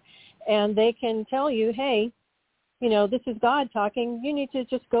ear, and they can tell you, hey, this is God talking. You need to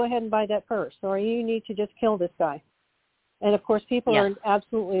just go ahead and buy that purse, or you need to just kill this guy. And, of course, people are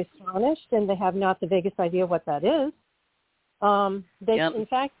absolutely astonished, and they have not the vaguest idea what that is. In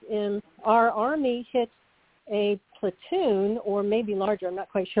fact, our Army hit a platoon, or maybe larger, I'm not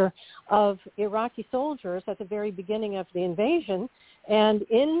quite sure, of Iraqi soldiers at the very beginning of the invasion, and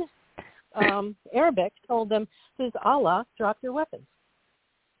in Arabic told them, "This is Allah, drop your weapons."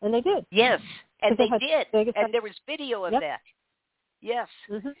 And they did. Yes, and they did. And there was video of that. Yes.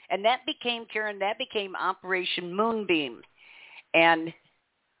 Mm-hmm. And that became, Karen, Operation Moonbeam. And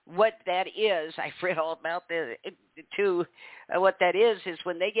what that is, I've read all about that too. What that is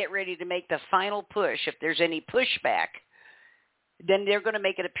when they get ready to make the final push, if there's any pushback, then they're going to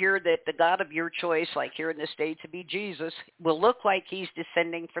make it appear that the God of your choice, like here in the States, to be Jesus, will look like he's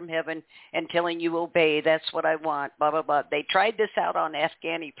descending from heaven and telling you, obey, that's what I want, blah, blah, blah. They tried this out on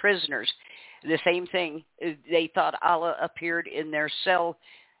Afghani prisoners. The same thing. They thought Allah appeared in their cell.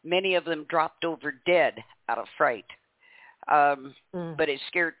 Many of them dropped over dead out of fright. But it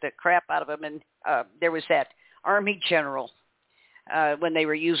scared the crap out of them. And there was that Army general, when they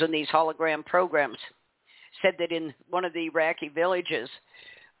were using these hologram programs, said that in one of the Iraqi villages,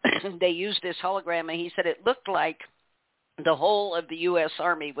 they used this hologram, and he said it looked like the whole of the U.S.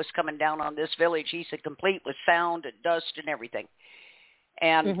 Army was coming down on this village. He said complete with sound and dust and everything.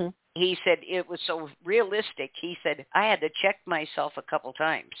 And he said it was so realistic. He said, I had to check myself a couple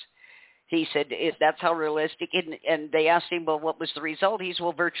times. He said, that's how realistic. And they asked him, well, what was the result? He said,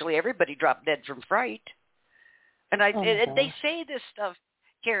 well, virtually everybody dropped dead from fright. And they say this stuff,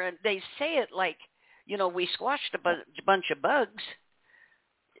 Karen, they say it like, we squashed a bunch of bugs.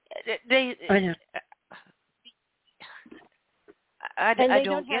 I don't get it. And they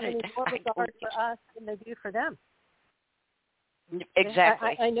don't have any more regard for us than they do for them.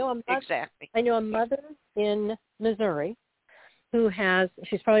 Exactly. I know a mother in Missouri who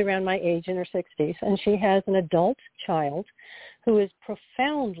she's probably around my age, in her 60s, and she has an adult child who is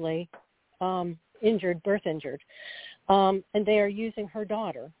profoundly birth injured. And they are using her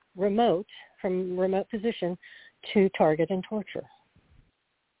daughter from remote position to target and torture.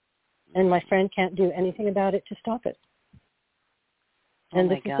 And my friend can't do anything about it to stop it. And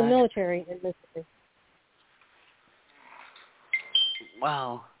this is the military in Missouri.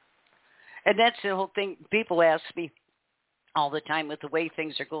 Wow. And that's the whole thing. People ask me all the time with the way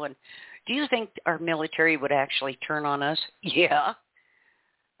things are going, do you think our military would actually turn on us? Yeah.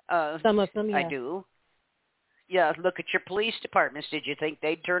 Some of them, yeah. I do. Yeah, look at your police departments. Did you think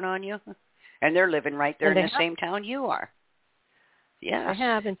they'd turn on you? And they're living right there in the same town you are. Yeah. They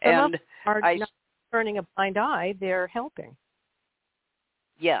have, and some of them are not turning a blind eye. They're helping.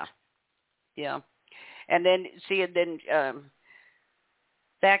 Yeah. Yeah. And then,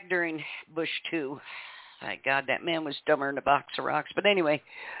 back during Bush 2, my God, that man was dumber than a box of rocks. But anyway,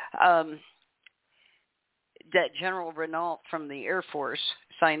 that General Renault from the Air Force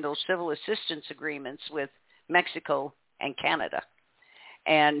signed those civil assistance agreements with Mexico and Canada.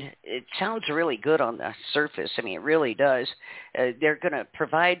 And it sounds really good on the surface. I mean, it really does. They're going to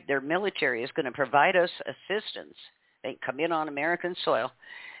provide, their military is going to provide us assistance. They come in on American soil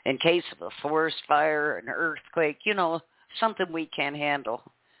in case of a forest fire, an earthquake, you know, something we can't handle.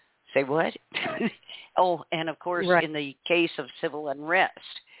 Say what? Oh, and of course, right. in the case of civil unrest.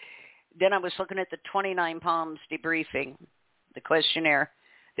 Then I was looking at the 29 Palms debriefing, the questionnaire.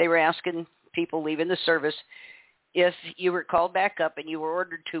 They were asking people leaving the service, if you were called back up and you were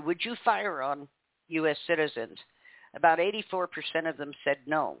ordered to, would you fire on U.S. citizens? About 84% of them said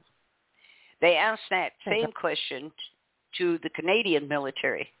no. They asked that same question to the Canadian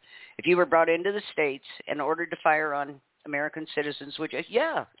military. If you were brought into the States and ordered to fire on American citizens, would you?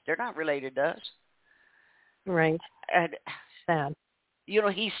 Yeah, they're not related to us. Right. And, sad. You know,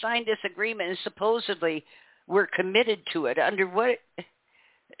 he signed this agreement and supposedly we're committed to it. Under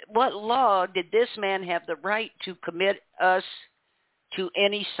what law did this man have the right to commit us to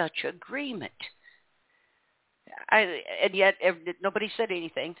any such agreement? And yet nobody said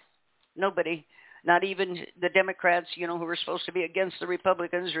anything. Nobody, not even the Democrats, you know, who were supposed to be against the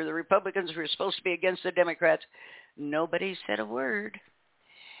Republicans, or the Republicans who were supposed to be against the Democrats. Nobody said a word.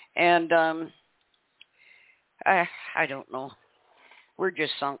 And I don't know. We're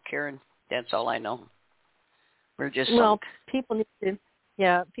just sunk, Karen. That's all I know. We're just sunk. Well,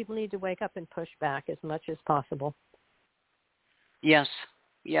 people need to wake up and push back as much as possible. Yes.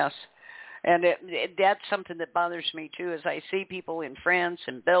 And that's something that bothers me, too, is I see people in France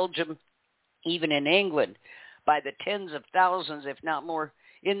and Belgium, even in England, by the tens of thousands, if not more,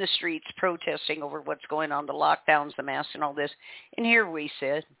 in the streets protesting over what's going on, the lockdowns, the masks, and all this. And here we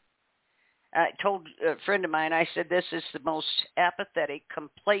sit. I told a friend of mine, I said, this is the most apathetic,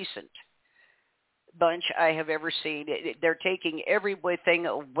 complacent bunch I have ever seen. They're taking everything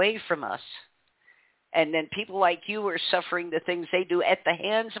away from us. And then people like you are suffering the things they do at the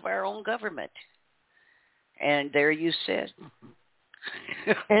hands of our own government. And there you sit.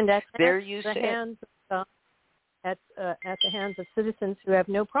 And at there you the sit. Hands at the hands of citizens who have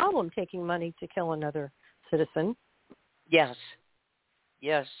no problem taking money to kill another citizen. Yes.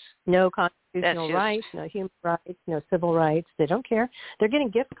 No constitutional rights, no human rights, no civil rights. They don't care. They're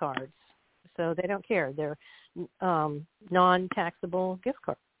getting gift cards, so they don't care. They're non-taxable gift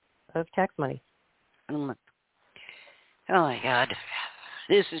cards of tax money. Oh my God,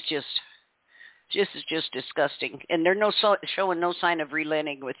 this is just disgusting. And they're showing no sign of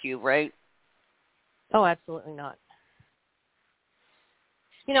relenting with you, right? Oh, absolutely not.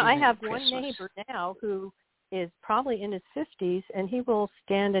 You know, I have one Christmas. neighbor now who is probably in his 50s, and he will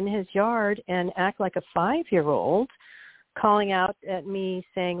stand in his yard and act like a 5-year-old, calling out at me,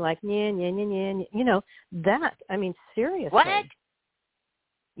 saying like, "Nya, nya, nya, nya," you know, that. I mean, seriously. What?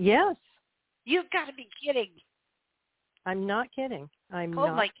 Yes. You've got to be kidding. I'm not kidding. I'm oh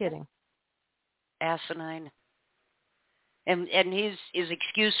not my kidding. Asinine. And his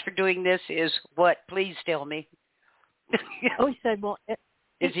excuse for doing this is what? Please tell me. Oh, he said, well,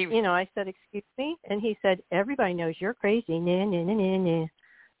 is he? You know, I said, excuse me, and he said, everybody knows you're crazy. Nah, nah, nah, nah, nah.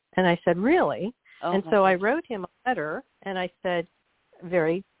 And I said, really? Oh, and so I wrote him a letter, and I said,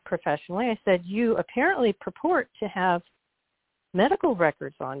 very professionally, I said, you apparently purport to have medical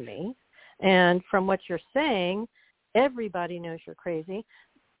records on me, and from what you're saying, everybody knows you're crazy.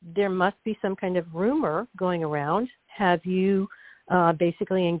 There must be some kind of rumor going around. Have you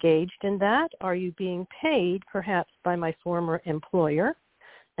basically engaged in that? Are you being paid, perhaps by my former employer,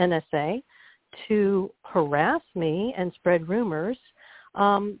 NSA, to harass me and spread rumors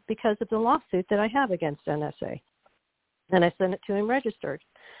because of the lawsuit that I have against NSA? And I sent it to him registered.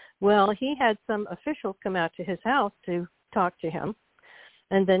 Well, he had some officials come out to his house to talk to him,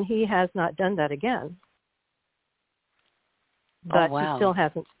 and then he has not done that again. But he still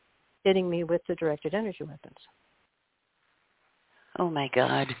hasn't hitting me with the directed energy weapons. Oh, my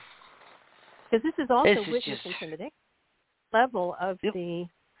God. Because this is also witness intimidation level of the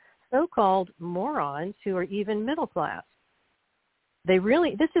so-called morons who are even middle class.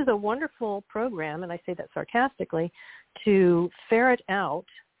 This is a wonderful program, and I say that sarcastically, to ferret out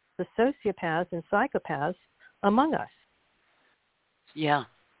the sociopaths and psychopaths among us. Yeah.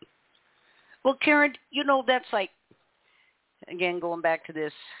 Well, Karen, you know, that's like, again, going back to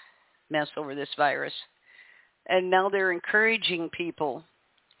this mess over this virus. And now they're encouraging people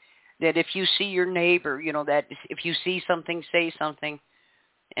that if you see your neighbor, you know, that if you see something, say something.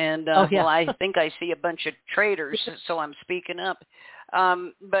 And, well, I think I see a bunch of traitors, so I'm speaking up.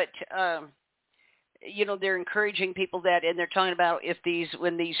 But they're encouraging people that, and they're talking about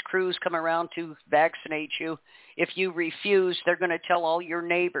when these crews come around to vaccinate you, if you refuse, they're going to tell all your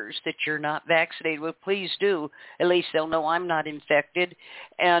neighbors that you're not vaccinated. Well, please do. At least they'll know I'm not infected.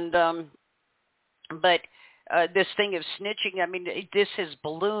 And but this thing of snitching, I mean, this has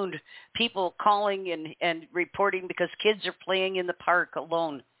ballooned. People calling and reporting because kids are playing in the park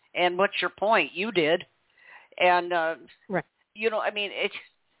alone. And what's your point? You did. And, right. I mean,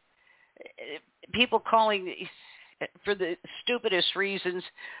 people calling for the stupidest reasons.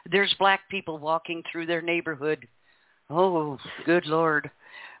 There's black people walking through their neighborhood. Oh, good Lord.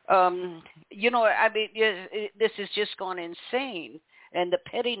 I mean, this has just gone insane, and the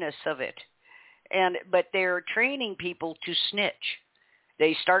pettiness of it. But they're training people to snitch.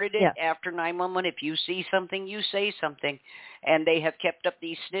 They started it after 911. If you see something, you say something. And they have kept up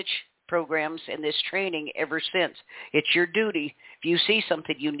these snitch programs and this training ever since. It's your duty. If you see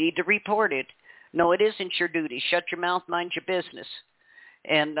something, you need to report it. No, it isn't your duty. Shut your mouth, mind your business.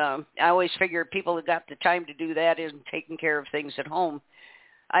 And I always figure people that got the time to do that and taking care of things at home.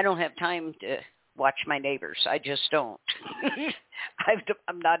 I don't have time to watch my neighbors. I just don't.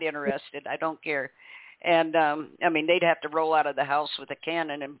 I'm not interested. I don't care. And, I mean, they'd have to roll out of the house with a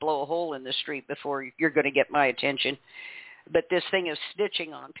cannon and blow a hole in the street before you're going to get my attention. But this thing is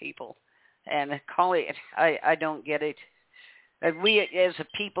snitching on people and calling it, I don't get it. We, as a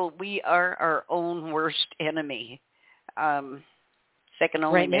people, we are our own worst enemy. Second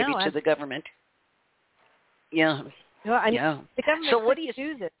only maybe to the government. Yeah. No, the government so what do you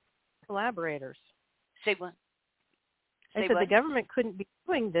do this? Collaborators. Say what? I said the government couldn't be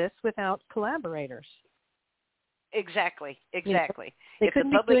doing this without collaborators. Exactly. If the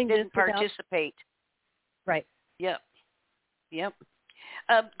public didn't participate. Right. Yep.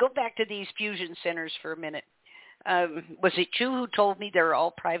 Go back to these fusion centers for a minute. Was it you who told me they're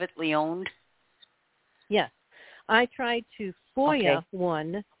all privately owned? Yes. I tried to FOIA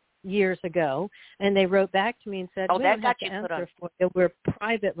one years ago, and they wrote back to me and said, we don't have to answer FOIA. We're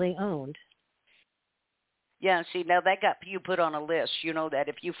privately owned. Yeah, see, now that got you put on a list. You know that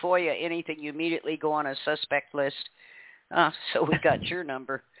if you FOIA anything, you immediately go on a suspect list. So we got your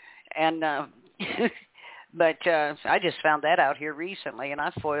number. And but I just found that out here recently, and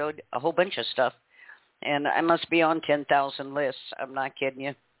I FOIA'd a whole bunch of stuff. And I must be on 10,000 lists. I'm not kidding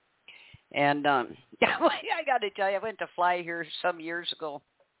you. And I got to tell you, I went to fly here some years ago,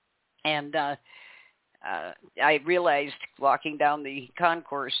 and I realized walking down the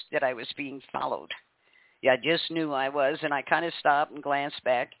concourse that I was being followed. Yeah, I just knew I was, and I kind of stopped and glanced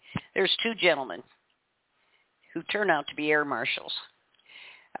back. There's two gentlemen who turn out to be air marshals,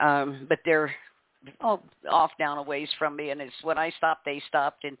 but they're off down a ways from me, and it's when I stopped, they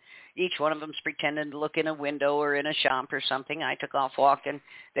stopped, and each one of them's pretending to look in a window or in a shop or something. I took off walking,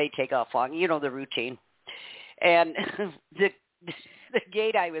 they take off walking, you know the routine. And the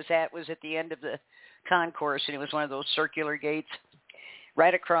gate I was at the end of the concourse, and it was one of those circular gates.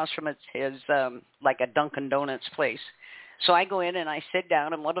 Right across from it is like a Dunkin' Donuts place. So I go in and I sit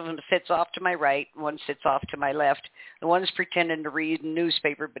down, and one of them sits off to my right, one sits off to my left. The one's pretending to read a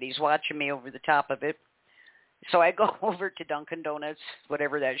newspaper, but he's watching me over the top of it. So I go over to Dunkin' Donuts,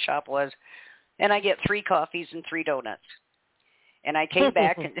 whatever that shop was, and I get 3 coffees and 3 donuts. And I came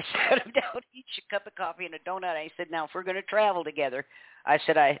back and sat them down, each a cup of coffee and a donut. I said, now, if we're going to travel together, I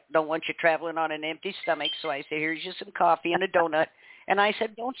said, I don't want you traveling on an empty stomach. So I said, here's you some coffee and a donut. And I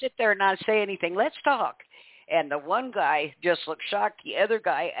said, don't sit there and not say anything. Let's talk. And the one guy just looked shocked. The other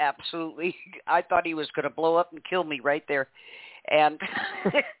guy, absolutely, I thought he was going to blow up and kill me right there. And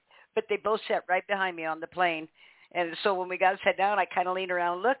but they both sat right behind me on the plane. And so when we got sat down, I kind of leaned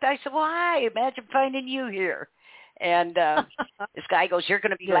around and looked. I said, well, hi, imagine finding you here. And this guy goes, you're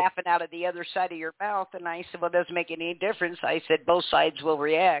going to be laughing out of the other side of your mouth. And I said, well, it doesn't make any difference. I said, both sides will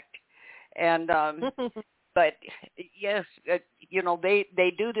react. And but, yes,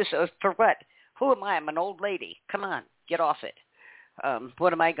 they do this for what? Who am I? I'm an old lady. Come on, get off it.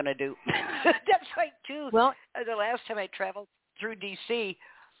 What am I going to do? That's like, too. Well, the last time I traveled through D.C.,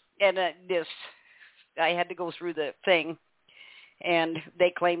 and I had to go through the thing, and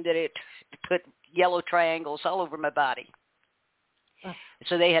they claimed that it put yellow triangles all over my body.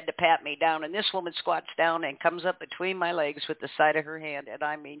 So they had to pat me down, and this woman squats down and comes up between my legs with the side of her hand, and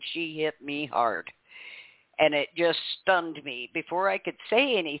I mean, she hit me hard. And it just stunned me. Before I could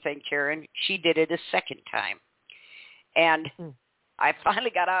say anything, Karen, she did it a second time. And I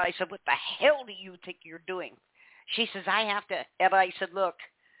finally got out. I said, what the hell do you think you're doing? She says, I have to. And I said, look,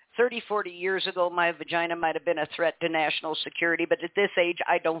 30, 40 years ago, my vagina might have been a threat to national security, but at this age,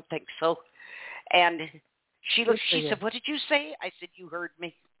 I don't think so. And She said, "What did you say?" I said, "You heard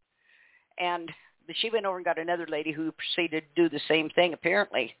me." And she went over and got another lady who proceeded to do the same thing,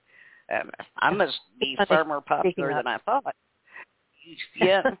 apparently. I must be far more popular than I thought.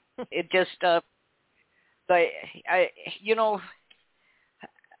 Yeah, it just, but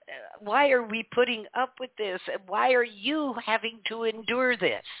why are we putting up with this? Why are you having to endure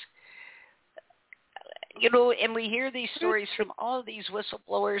this? And we hear these stories from all of these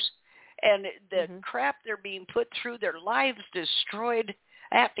whistleblowers and the crap they're being put through, their lives destroyed.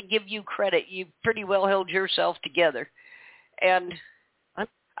 I have to give you credit. You pretty well held yourself together. And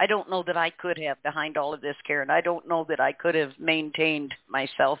I don't know that I could have behind all of this, Karen. I don't know that I could have maintained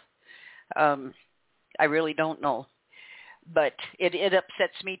myself. I really don't know. But it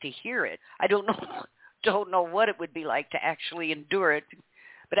upsets me to hear it. I don't know what it would be like to actually endure it.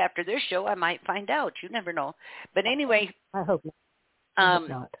 But after this show, I might find out. You never know. But anyway. I hope not. I hope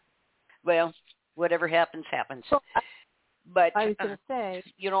not. Well, whatever happens, happens. Well, but I was going to say,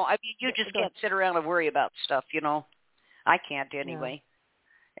 you just can't sit around and worry about stuff. I can't anyway.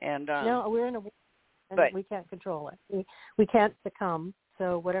 No. And no, we're in a war, and we can't control it. We can't succumb.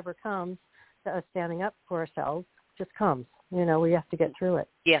 So whatever comes to us standing up for ourselves just comes. We have to get through it.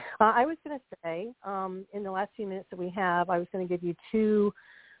 Yeah. I was going to say, in the last few minutes that we have, I was going to give you two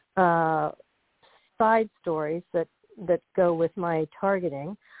side stories that go with my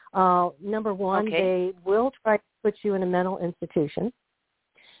targeting. Number one, They will try to put you in a mental institution.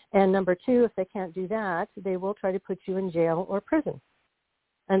 And number two, if they can't do that, they will try to put you in jail or prison.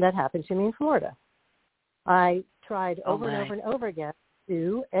 And that happened to me in Florida. I tried over and over and over again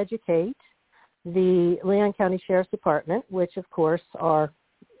to educate the Leon County Sheriff's Department, which, of course, are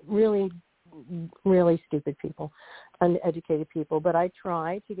really, really stupid people, uneducated people. But I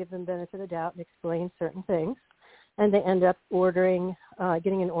tried to give them benefit of the doubt and explain certain things. And they end up getting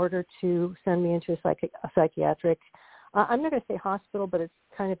an order to send me into a psychiatric, I'm not going to say hospital, but it's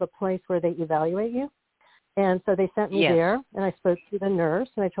kind of a place where they evaluate you. And so they sent me there, and I spoke to the nurse,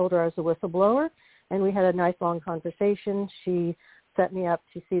 and I told her I was a whistleblower, and we had a nice long conversation. She set me up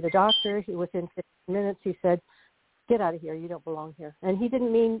to see the doctor. Within 15 minutes, he said, "Get out of here. You don't belong here." And he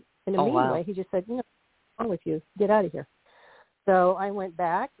didn't mean in a mean way. He just said, "What's wrong with you? Get out of here." So I went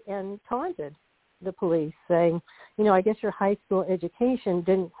back and taunted the police, saying, I guess your high school education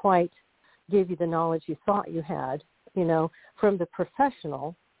didn't quite give you the knowledge you thought you had. From the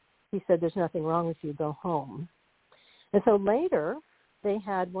professional, he said, "There's nothing wrong with you. Go home." And so later, they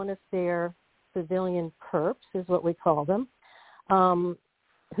had one of their civilian perps, is what we call them,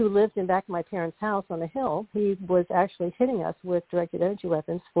 who lived in back of my parents' house on the hill. He was actually hitting us with directed energy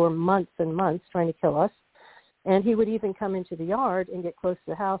weapons for months and months, trying to kill us. And he would even come into the yard and get close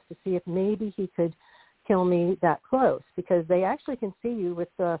to the house to see if maybe he could kill me that close, because they actually can see you with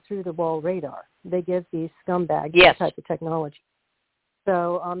through-the-wall radar. They give these scumbags that type of technology.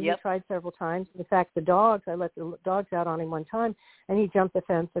 So he tried several times. In fact, I let the dogs out on him one time, and he jumped the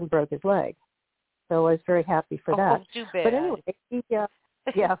fence and broke his leg. So I was very happy for that. Too bad. But anyway,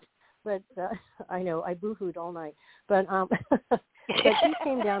 but I know, I boo-hooed all night. But but he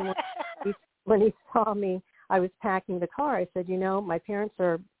came down when he saw me. I was packing the car. I said, my parents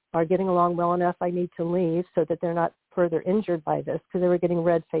are getting along well enough. I need to leave so that they're not further injured by this, because they were getting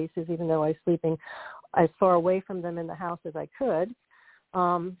red faces, even though I was sleeping as far away from them in the house as I could.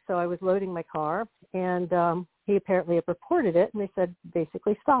 So I was loading my car, and he apparently had reported it, and they said,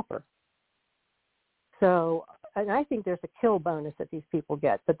 basically, stop her. So, and I think there's a kill bonus that these people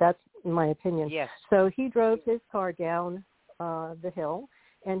get, but that's my opinion. Yes. So he drove his car down the hill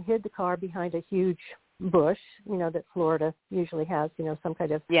and hid the car behind a huge bush, that Florida usually has, some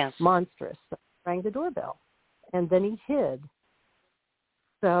kind of monstrous. Rang the doorbell, and then he hid.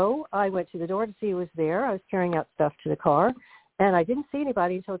 So I went to the door to see who was there. I was carrying out stuff to the car, and I didn't see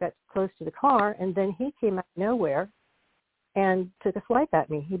anybody until I got close to the car, and then he came out of nowhere and took a swipe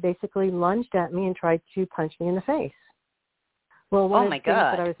at me. He basically lunged at me and tried to punch me in the face. Well, one of the things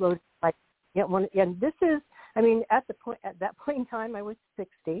that I was loaded, and this is, at that point in time, I was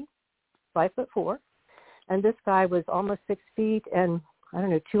 60, 5'4", and this guy was almost 6 feet and,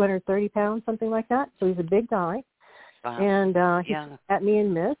 230 pounds, something like that. So he's a big guy. Wow. And he at me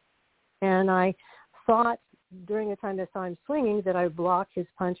and missed. And I thought during the time I saw him swinging that I would block his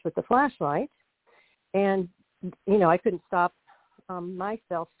punch with the flashlight. And, I couldn't stop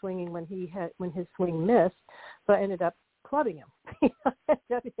myself swinging when his swing missed. So I ended up clubbing him. I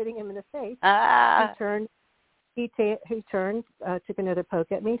ended up hitting him in the face. He turned, took another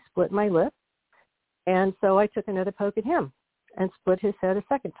poke at me, split my lip. And so I took another poke at him and split his head a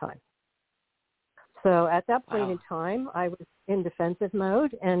second time. So at that point in time, I was in defensive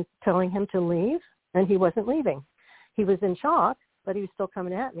mode and telling him to leave. and he wasn't leaving. He was in shock, but he was still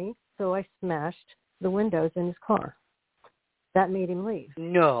coming at me, so I smashed the windows in his car. That made him leave.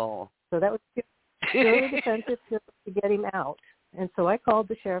 No. So that was purely defensive to get him out. And so I called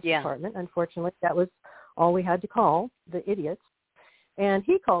the sheriff's department. Unfortunately, that was all we had to call, the idiots. And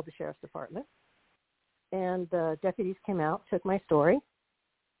he called the sheriff's department. And the deputies came out, took my story.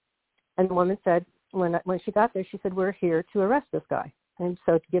 And the woman said, when she got there, she said, we're here to arrest this guy. And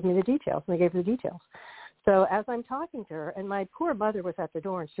so to give me the details. And they gave her the details. So as I'm talking to her, and my poor mother was at the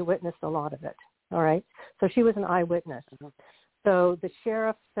door, and she witnessed a lot of it. All right? So she was an eyewitness. Mm-hmm. So the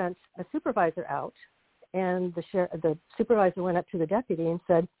sheriff sent a supervisor out, and the supervisor went up to the deputy and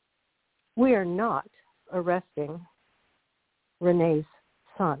said, we are not arresting Renee's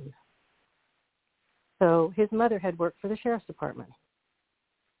son. So his mother had worked for the sheriff's department.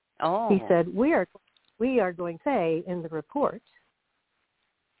 Oh. He said, we are going to say in the report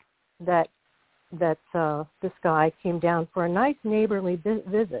that this guy came down for a nice neighborly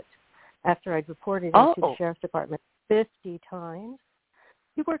visit after I'd reported him to the sheriff's department 50 times.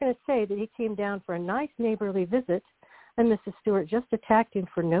 People are going to say that he came down for a nice neighborly visit and Mrs. Stewart just attacked him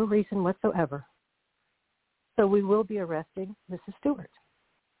for no reason whatsoever. So we will be arresting Mrs. Stewart.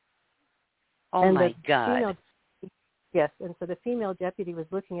 Oh, and my God. Yes, and so the female deputy was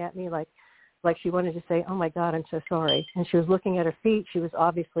looking at me like she wanted to say, oh, my God, I'm so sorry. And she was looking at her feet. She was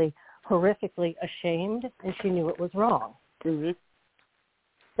obviously horrifically ashamed, and she knew it was wrong. Mm-hmm.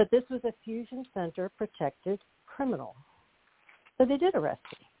 But this was a Fusion Center protected criminal. So they did arrest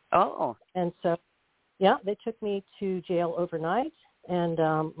me. Oh. And so, yeah, they took me to jail overnight, and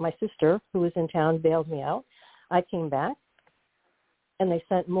my sister, who was in town, bailed me out. I came back, and they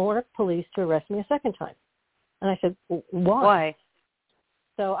sent more police to arrest me a second time. And I said, why? Why?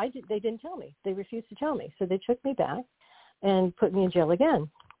 So they didn't tell me. They refused to tell me. So they took me back and put me in jail again.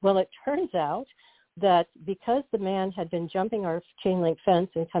 Well, it turns out that because the man had been jumping our chain link fence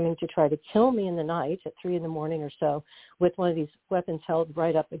and coming to try to kill me in the night at 3 a.m. or so with one of these weapons held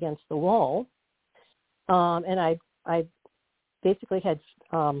right up against the wall, and I basically had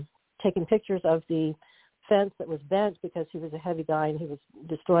taken pictures of the fence that was bent because he was a heavy guy and he was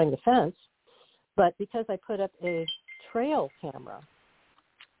destroying the fence. But because I put up a trail camera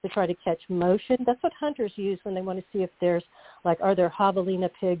to try to catch motion, that's what hunters use when they want to see if there's, are there javelina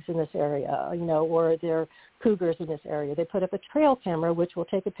pigs in this area, or are there cougars in this area. They put up a trail camera, which will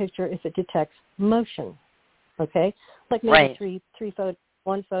take a picture if it detects motion, okay? Like maybe three photos,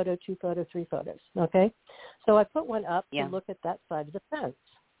 1 photo, 2 photos, 3 photos, okay? So I put one up to look at that side of the fence.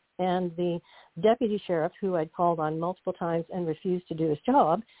 And the deputy sheriff, who I'd called on multiple times and refused to do his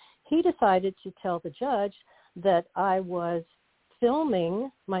job, he decided to tell the judge that I was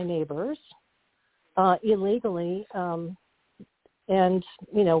filming my neighbors illegally and,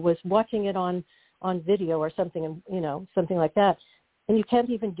 was watching it on video or something, something like that. And you can't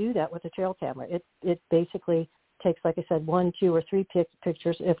even do that with a trail camera. It basically takes, like I said, 1, 2, or 3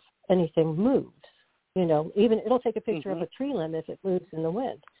 pictures if anything moves. Even it'll take a picture of a tree limb if it moves in the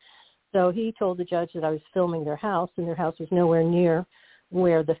wind. So he told the judge that I was filming their house, and their house was nowhere near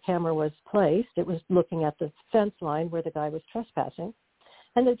where the camera was placed. It was looking at the fence line where the guy was trespassing,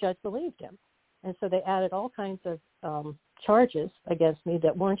 and the judge believed him. And so they added all kinds of charges against me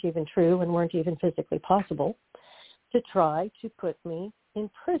that weren't even true and weren't even physically possible to try to put me in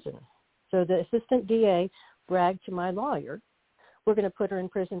prison. So the assistant DA bragged to my lawyer, we're going to put her in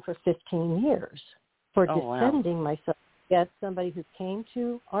prison for 15 years for defending myself against somebody who came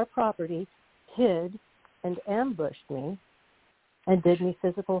to our property, hid, and ambushed me, and did me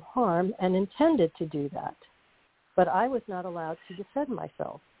physical harm and intended to do that. But I was not allowed to defend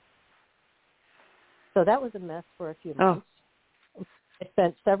myself. So that was a mess for a few months. I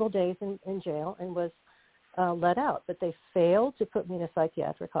spent several days in jail and was let out. But they failed to put me in a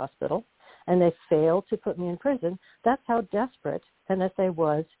psychiatric hospital, and they failed to put me in prison. That's how desperate NSA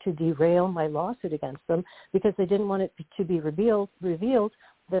was to derail my lawsuit against them, because they didn't want it to be revealed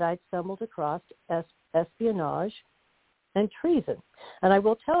that I'd stumbled across espionage and treason. And I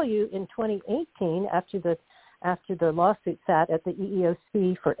will tell you, in 2018, after the lawsuit sat at the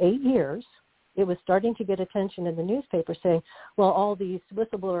EEOC for 8 years, it was starting to get attention in the newspaper saying, well, all these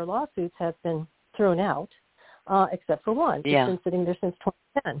whistleblower lawsuits have been thrown out, except for one. It's been sitting there since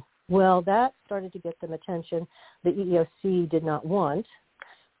 2010. Well, that started to get them attention the EEOC did not want.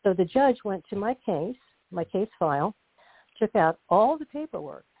 So the judge went to my case file, took out all the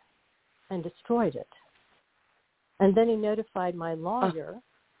paperwork, and destroyed it. And then he notified my lawyer,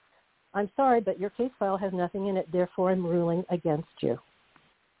 I'm sorry, but your case file has nothing in it, therefore I'm ruling against you.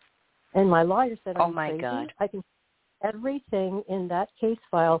 And my lawyer said, I'm crazy. God. I can everything in that case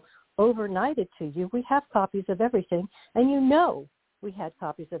file overnighted to you. We have copies of everything, and you know we had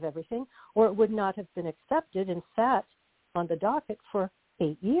copies of everything, or it would not have been accepted and sat on the docket for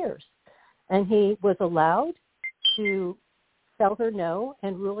 8 years. And he was allowed to tell her no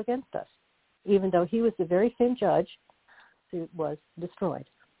and rule against us, even though he was the very same judge who was destroyed.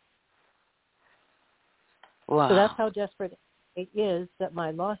 Wow. So that's how desperate it is that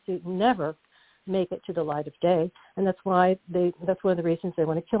my lawsuit never make it to the light of day, and that's why that's one of the reasons they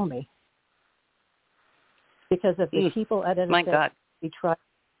want to kill me. Because of the people at NSA be tried,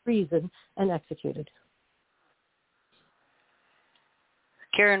 treason, and executed.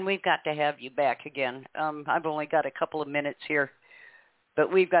 Karen, we've got to have you back again. I've only got a couple of minutes here,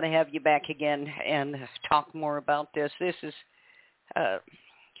 but we've got to have you back again and talk more about this. This is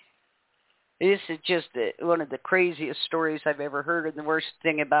just one of the craziest stories I've ever heard, and the worst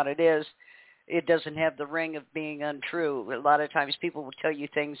thing about it is it doesn't have the ring of being untrue. A lot of times people will tell you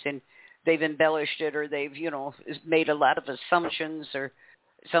things and they've embellished it, or they've, made a lot of assumptions or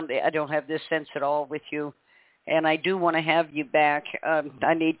something. I don't have this sense at all with you. And I do want to have you back.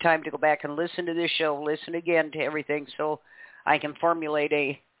 I need time to go back and listen to this show, listen again to everything so I can formulate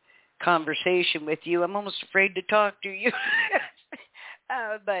a conversation with you. I'm almost afraid to talk to you.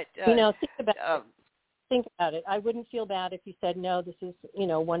 Think about it. I wouldn't feel bad if you said, no, this is,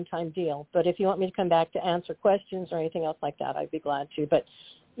 a one-time deal. But if you want me to come back to answer questions or anything else like that, I'd be glad to. But,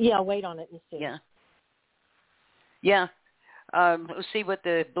 wait on it and see. Yeah. We'll see what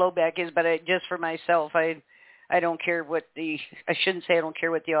the blowback is. But just for myself, I don't care I shouldn't say I don't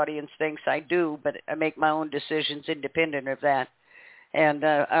care what the audience thinks. I do, but I make my own decisions independent of that. And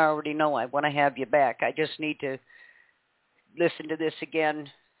I already know I want to have you back. I just need to listen to this again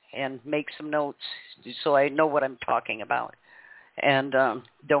and make some notes so I know what I'm talking about and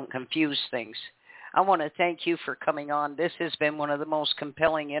don't confuse things. I want to thank you for coming on. This has been one of the most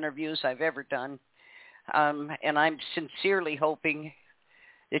compelling interviews I've ever done, and I'm sincerely hoping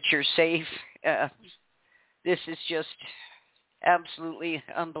that you're safe. This is just absolutely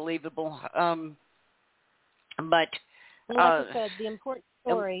unbelievable. Like I said, the important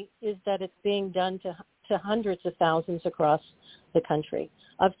story is that it's being done to hundreds of thousands across the country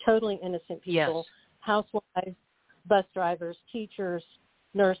of totally innocent people, housewives, bus drivers, teachers,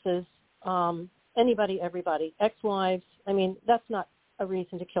 nurses, anybody, everybody, ex-wives. I mean, that's not a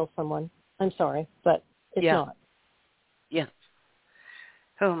reason to kill someone. I'm sorry, but it's not. Yeah.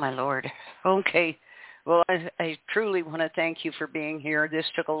 Oh, my Lord. Okay. Well, I truly want to thank you for being here. This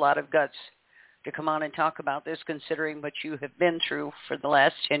took a lot of guts to come on and talk about this, considering what you have been through for the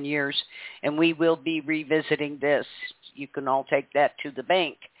last 10 years, and we will be revisiting this. You can all take that to the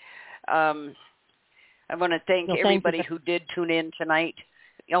bank. I want to thank everybody who did tune in tonight.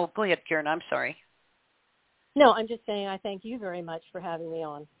 Oh, go ahead, Karen. I'm sorry. No, I'm just saying I thank you very much for having me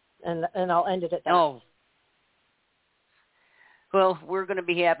on, and I'll end it at that. Oh. Well, we're going to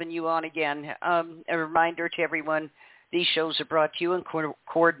be having you on again. A reminder to everyone, these shows are brought to you in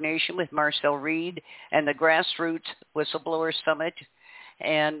coordination with Marcel Reed and the Grassroots Whistleblower Summit.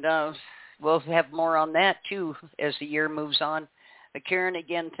 And we'll have more on that, too, as the year moves on. But Karen,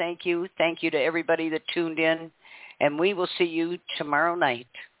 again, thank you. Thank you to everybody that tuned in. And we will see you tomorrow night.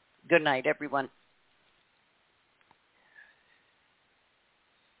 Good night, everyone.